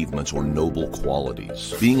 outstanding achievements, or noble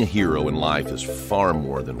qualities. Being a hero in life is far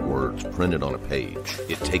more than words printed on a page.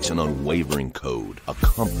 It takes an unwavering code, a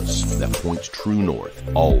compass that points true north,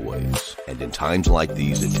 always. And in times like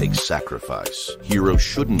these, it takes sacrifice. Hero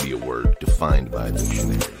shouldn't be a word defined by a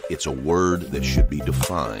dictionary. It's a word that should be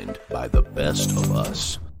defined by the best of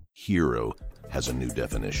us. Hero has a new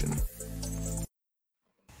definition.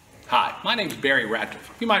 Hi, my name is Barry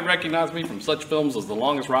Ratcliffe. You might recognize me from such films as The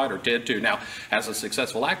Longest Ride or Ted 2. Now, as a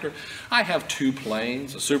successful actor, I have 2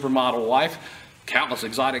 planes, a supermodel wife, countless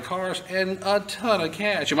exotic cars, and a ton of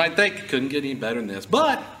cash. You might think it couldn't get any better than this,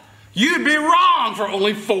 but you'd be wrong. For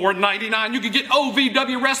only $4.99, you could get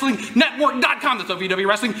OVWWrestlingNetwork.com. That's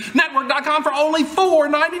OVWWrestlingNetwork.com for only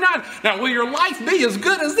 $4.99. Now, will your life be as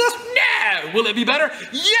good as this? No. Will it be better?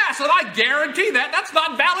 Yes, and I guarantee that. That's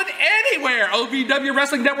not valid anywhere.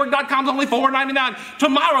 OVWWrestlingNetwork.com is only $4.99.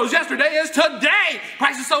 Tomorrow's yesterday is today.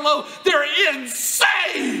 Prices so low, they're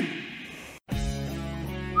insane.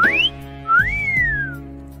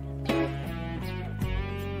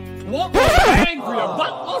 Want more bang for your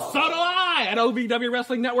buck? Well, so do I at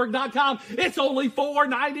OVWWrestlingNetwork.com. It's only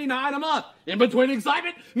 $4.99 a month. In between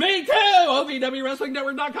excitement, me too.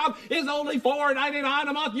 OVWWrestlingNetwork.com is only $4.99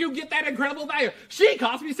 a month. You get that incredible value. She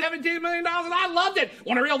cost me $17 million and I loved it.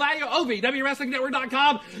 Want a real value?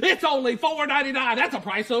 OVWWrestlingNetwork.com. It's only $4.99. That's a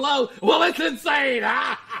price so low. Well, it's insane.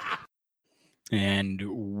 And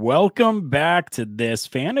welcome back to this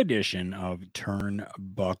fan edition of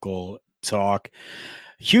Turnbuckle Talk.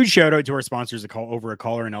 Huge shout out to our sponsors over at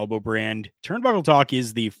Collar and Elbow brand. Turnbuckle Talk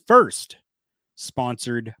is the first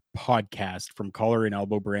sponsored podcast from Collar and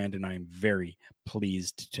Elbow brand, and I am very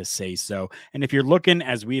pleased to say so. And if you're looking,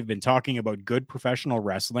 as we have been talking about, good professional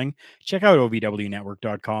wrestling, check out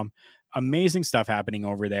OVWnetwork.com. Amazing stuff happening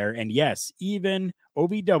over there. And yes, even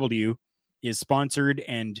OVW is sponsored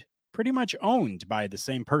and pretty much owned by the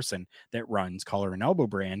same person that runs Collar and Elbow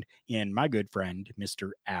brand and my good friend,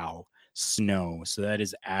 Mr. Al Snow. So that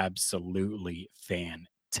is absolutely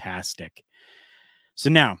fantastic. So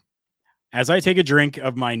now, as I take a drink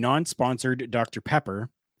of my non-sponsored Dr. Pepper,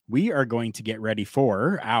 we are going to get ready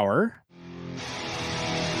for our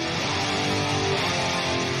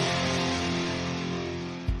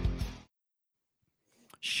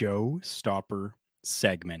showstopper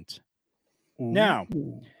segment. Ooh. Now,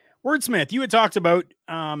 Wordsmith, you had talked about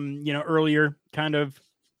earlier, kind of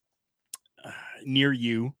near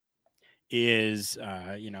you is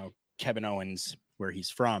Kevin Owens, where he's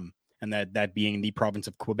from, and that being the province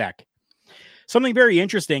of Quebec. Something very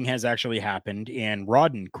interesting has actually happened in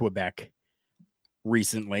Rawdon, Quebec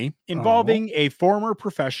recently, involving a former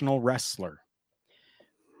professional wrestler.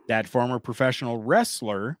 That former professional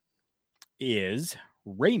wrestler is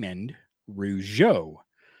Raymond Rougeau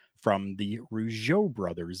from the Rougeau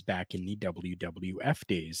brothers back in the WWF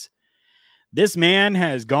days. This man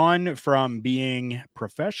has gone from being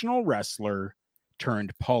professional wrestler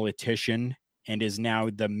turned politician and is now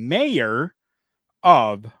the mayor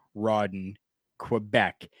of Rawdon,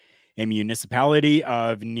 Quebec, a municipality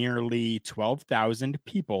of nearly 12,000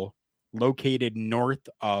 people located north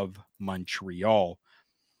of Montreal.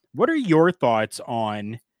 What are your thoughts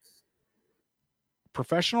on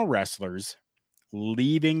professional wrestlers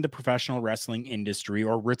leaving the professional wrestling industry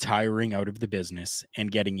or retiring out of the business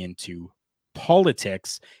and getting into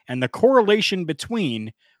politics and the correlation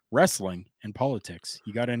between wrestling and politics?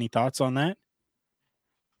 You got any thoughts on that?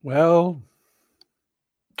 Well,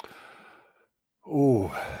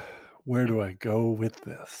 where do I go with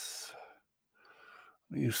this?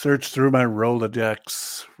 You search through my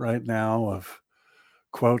Rolodex right now of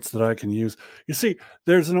quotes that I can use. You see,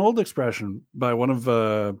 there's an old expression by one of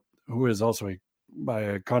who is also by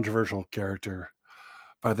a controversial character,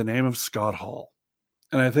 by the name of Scott Hall.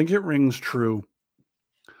 And I think it rings true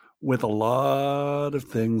with a lot of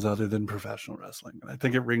things other than professional wrestling. And I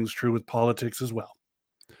think it rings true with politics as well.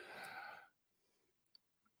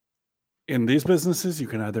 In these businesses, you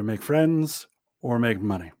can either make friends or make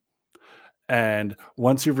money. And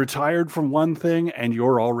once you've retired from one thing and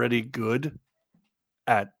you're already good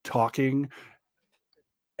at talking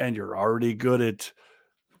and you're already good at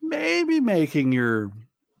maybe making your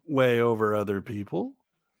way over other people,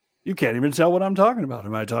 you can't even tell what I'm talking about.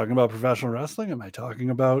 Am I talking about professional wrestling? Am I talking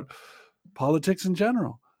about politics in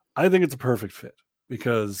general? I think it's a perfect fit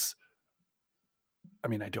because, I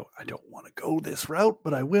mean, I don't want to go this route,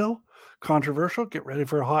 but I will. Controversial. Get ready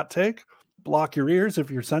for a hot take. Block your ears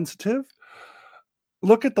if you're sensitive.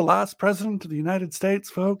 Look at the last president of the United States,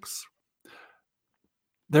 folks.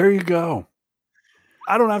 There you go.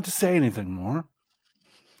 I don't have to say anything more,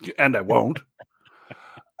 and I won't.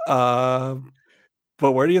 But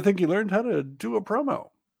where do you think you learned how to do a promo?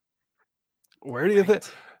 Where do you think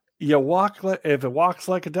you walk? If it walks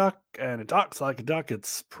like a duck and it talks like a duck,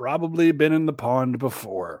 it's probably been in the pond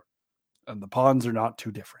before, and the ponds are not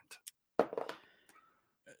too different.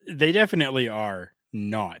 They definitely are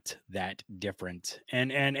not that different,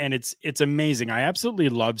 and it's amazing. I absolutely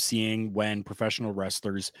love seeing when professional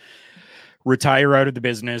wrestlers retire out of the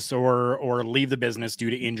business or leave the business due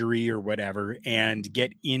to injury or whatever and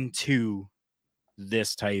get into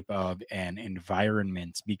this type of an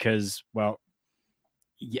environment because, well,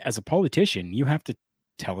 as a politician, you have to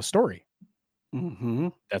tell a story. Mm-hmm.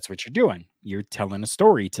 That's what you're doing. You're telling a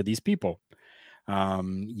story to these people.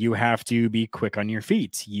 You have to be quick on your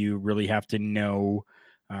feet. You really have to know,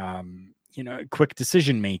 quick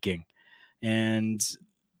decision making, and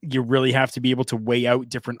you really have to be able to weigh out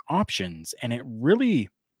different options. And it really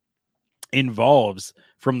involves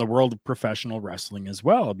from the world of professional wrestling as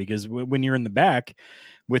well, because when you're in the back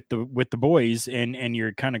with the boys and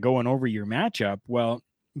you're kind of going over your matchup, well,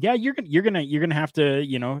 yeah, you're gonna have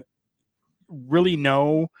to, really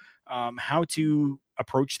know how to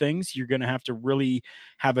approach things. You're going to have to really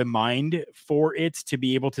have a mind for it to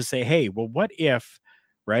be able to say, hey, well, what if,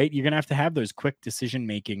 right? You're going to have those quick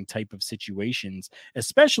decision-making type of situations,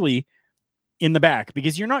 especially in the back,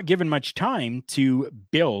 because you're not given much time to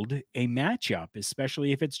build a matchup,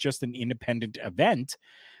 especially if it's just an independent event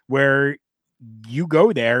where you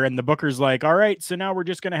go there and the booker's like, all right, so now we're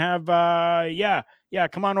just going to have,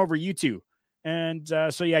 come on over, you two. And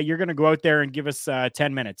you're going to go out there and give us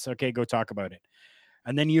 10 minutes. Okay, go talk about it.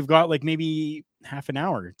 And then you've got like maybe half an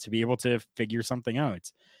hour to be able to figure something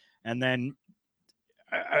out. And then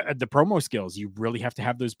the promo skills, you really have to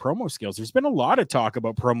have those promo skills. There's been a lot of talk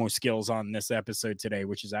about promo skills on this episode today,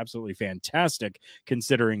 which is absolutely fantastic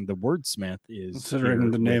considering the wordsmith is considering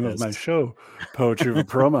the name of my show, Poetry of a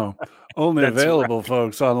Promo. Only available, right,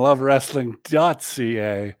 folks, on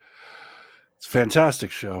lovewrestling.ca. It's a fantastic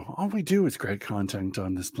show. All we do is great content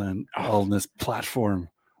on this on this platform.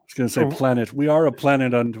 I was going to say planet. We are a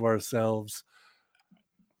planet unto ourselves.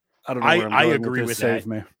 I don't know where I agree with that. Save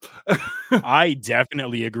me. I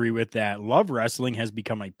definitely agree with that. Love Wrestling has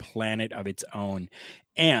become a planet of its own,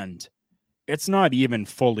 and it's not even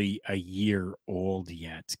fully a year old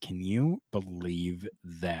yet. Can you believe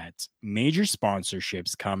that? Major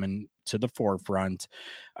sponsorships coming to the forefront.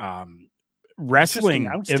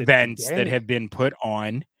 Wrestling events that have been put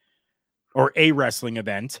on, or a wrestling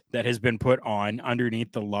event that has been put on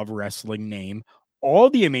underneath the Love Wrestling name,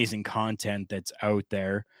 all the amazing content that's out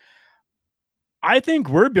there. I think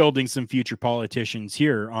we're building some future politicians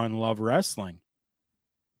here on Love Wrestling.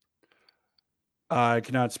 I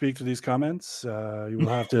cannot speak to these comments. You will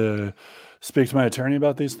have to speak to my attorney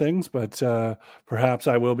about these things, but perhaps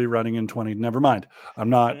I will be running in 20. Never mind. I'm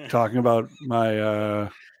not talking about my...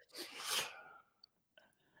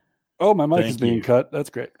 Oh, my mic is being cut. That's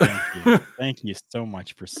great. Thank you. Thank you so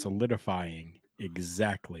much for solidifying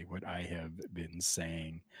exactly what I have been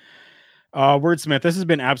saying. Wordsmith, this has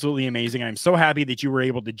been absolutely amazing. I'm so happy that you were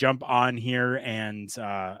able to jump on here and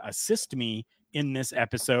assist me in this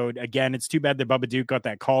episode. Again, it's too bad that Bubba Duke got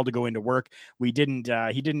that call to go into work. He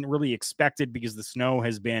didn't really expect it because the snow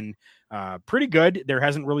has been pretty good. There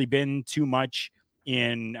hasn't really been too much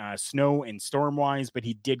in snow and storm wise, but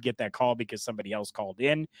he did get that call because somebody else called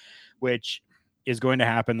in, which is going to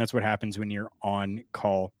happen. That's what happens when you're on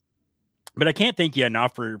call. But I can't thank you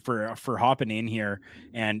enough for hopping in here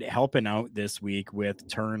and helping out this week with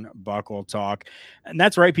Turnbuckle Talk. And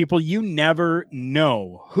that's right, people. You never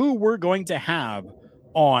know who we're going to have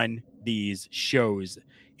on these shows.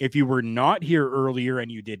 If you were not here earlier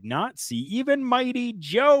and you did not see, even Mighty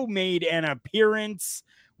Joe made an appearance.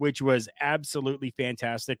 which was absolutely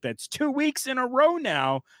fantastic. That's 2 weeks in a row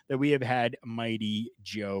now that we have had Mighty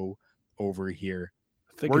Joe over here.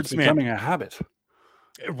 I think it's becoming a habit.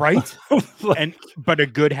 Right? But a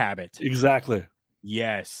good habit. Exactly.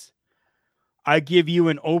 Yes. I give you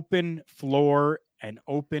an open floor, an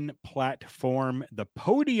open platform. The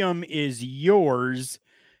podium is yours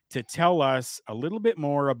to tell us a little bit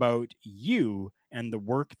more about you and the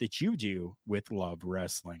work that you do with Love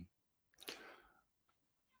Wrestling.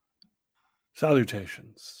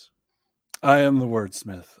 Salutations. I am the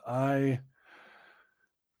wordsmith. I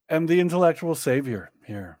am the intellectual savior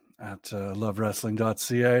here at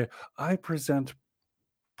lovewrestling.ca. I present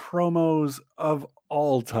promos of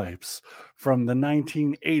all types from the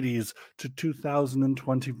 1980s to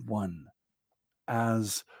 2021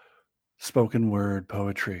 as spoken word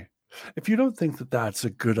poetry. If you don't think that that's a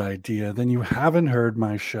good idea, then you haven't heard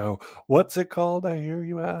my show. What's it called, I hear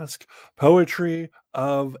you ask? Poetry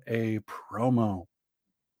of a Promo.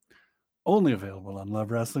 Only available on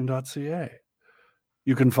lovewrestling.ca.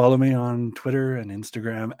 You can follow me on Twitter and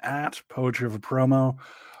Instagram at Poetry of a Promo.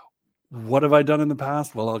 What have I done in the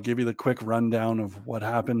past? Well, I'll give you the quick rundown of what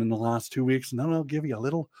happened in the last 2 weeks, and then I'll give you a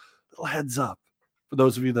little heads up for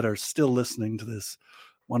those of you that are still listening to this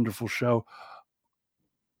wonderful show.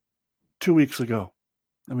 2 weeks ago,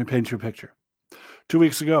 let me paint you a picture. 2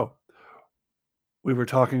 weeks ago, we were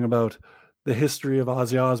talking about the history of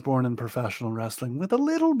Ozzy Osbourne in professional wrestling with a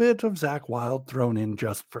little bit of Zakk Wylde thrown in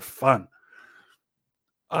just for fun.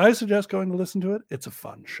 I suggest going to listen to it. It's a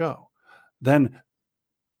fun show. Then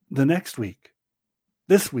the next week,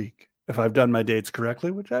 this week, if I've done my dates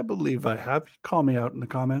correctly, which I believe I have, call me out in the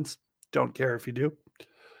comments. Don't care if you do.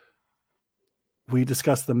 We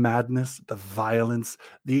discuss the madness, the violence,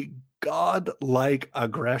 the godlike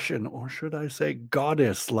aggression, or should I say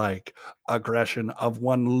goddess-like aggression of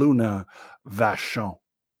one Luna Vachon.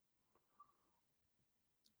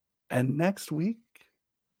 And next week,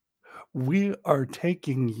 we are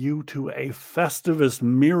taking you to a Festivus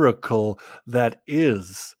miracle that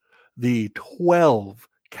is the 12,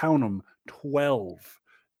 count 'em, 12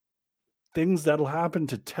 things that'll happen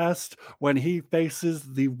to Test when he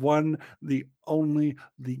faces the one, the only,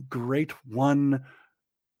 the great one,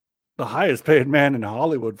 the highest paid man in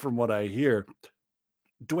Hollywood, from what I hear,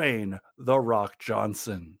 Dwayne "The Rock"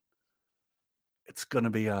 Johnson. It's going to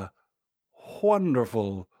be a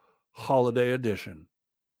wonderful holiday edition.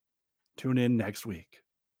 Tune in next week.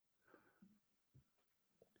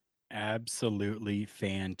 Absolutely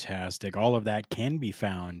fantastic. All of that can be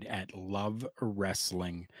found at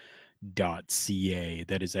lovewrestling.ca.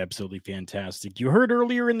 That is absolutely fantastic. You heard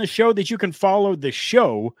earlier in the show that you can follow the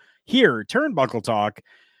show here, Turnbuckle Talk,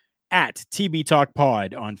 at TB Talk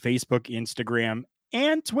Pod on Facebook, Instagram,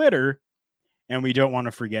 and Twitter. And we don't want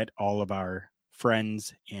to forget all of our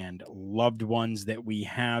friends and loved ones that we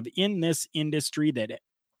have in this industry that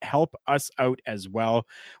help us out as well.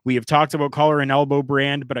 We have talked about Collar and Elbow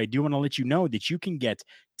brand, but I do want to let you know that you can get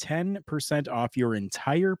 10% off your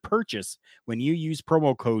entire purchase when you use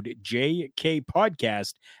promo code JK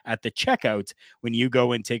Podcast at the checkout when you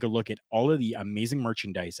go and take a look at all of the amazing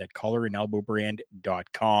merchandise at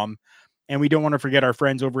collarandelbowbrand.com. And we don't want to forget our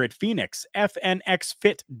friends over at Phoenix,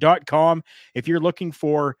 fnxfit.com. If you're looking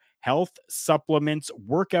for health supplements,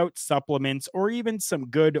 workout supplements, or even some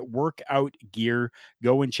good workout gear,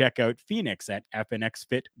 go and check out Phoenix at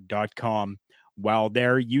fnxfit.com. While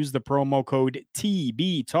there, use the promo code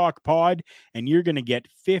TBTalkPod, and you're going to get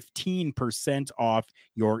 15% off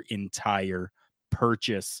your entire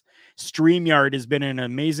purchase. StreamYard has been an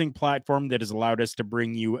amazing platform that has allowed us to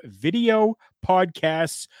bring you video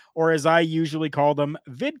podcasts, or as I usually call them,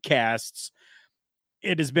 vidcasts.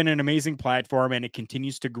 It has been an amazing platform, and it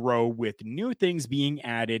continues to grow with new things being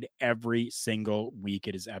added every single week.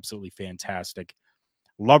 It is absolutely fantastic.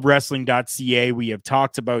 LoveWrestling.ca. We have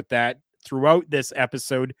talked about that throughout this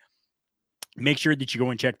episode. Make sure that you go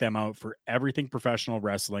and check them out for everything professional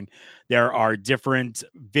wrestling. There are different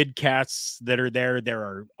vidcasts that are there. There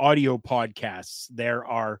are audio podcasts. There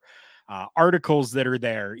are articles that are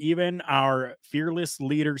there. Even our fearless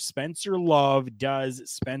leader, Spencer Love, does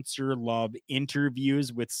Spencer Love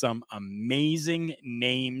interviews with some amazing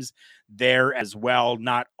names there as well.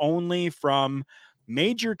 Not only from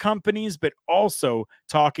major companies, but also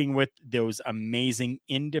talking with those amazing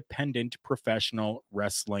independent professional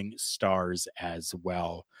wrestling stars as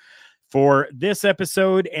well. For this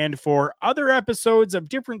episode and for other episodes of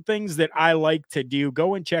different things that I like to do,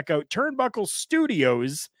 go and check out Turnbuckle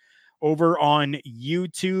Studios over on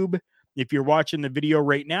YouTube. If you're watching the video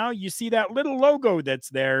right now, you see that little logo that's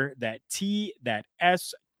there, that T, that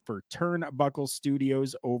S for Turnbuckle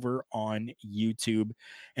Studios over on YouTube.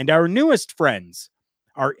 And our newest friends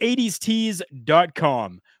are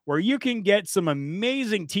 80stees.com, where you can get some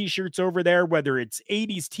amazing t-shirts over there, whether it's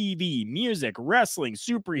 80s TV, music, wrestling,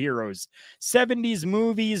 superheroes, 70s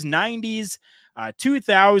movies, 90s,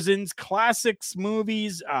 2000s, classics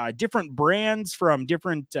movies, different brands from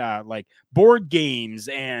different like board games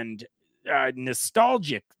and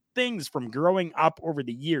nostalgic things from growing up over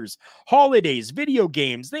the years, holidays, video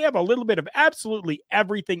games. They have a little bit of absolutely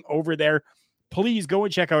everything over there. Please go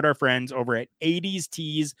and check out our friends over at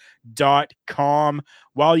 80stees.com.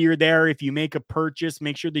 While you're there, if you make a purchase,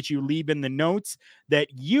 make sure that you leave in the notes that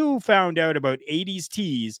you found out about 80s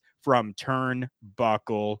Tees from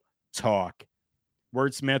Turnbuckle Talk.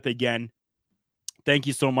 Wordsmith, again, thank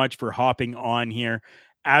you so much for hopping on here.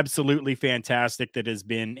 Absolutely fantastic. That has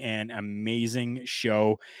been an amazing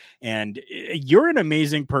show, and you're an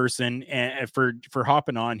amazing person for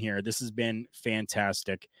hopping on here. This has been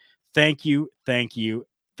fantastic. Thank you, thank you,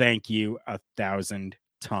 thank you 1,000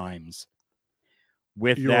 times.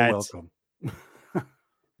 With You're that, welcome.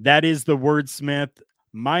 that is the Wordsmith.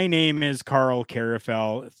 My name is Karl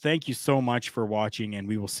Karufel. Thank you so much for watching, and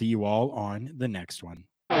we will see you all on the next one.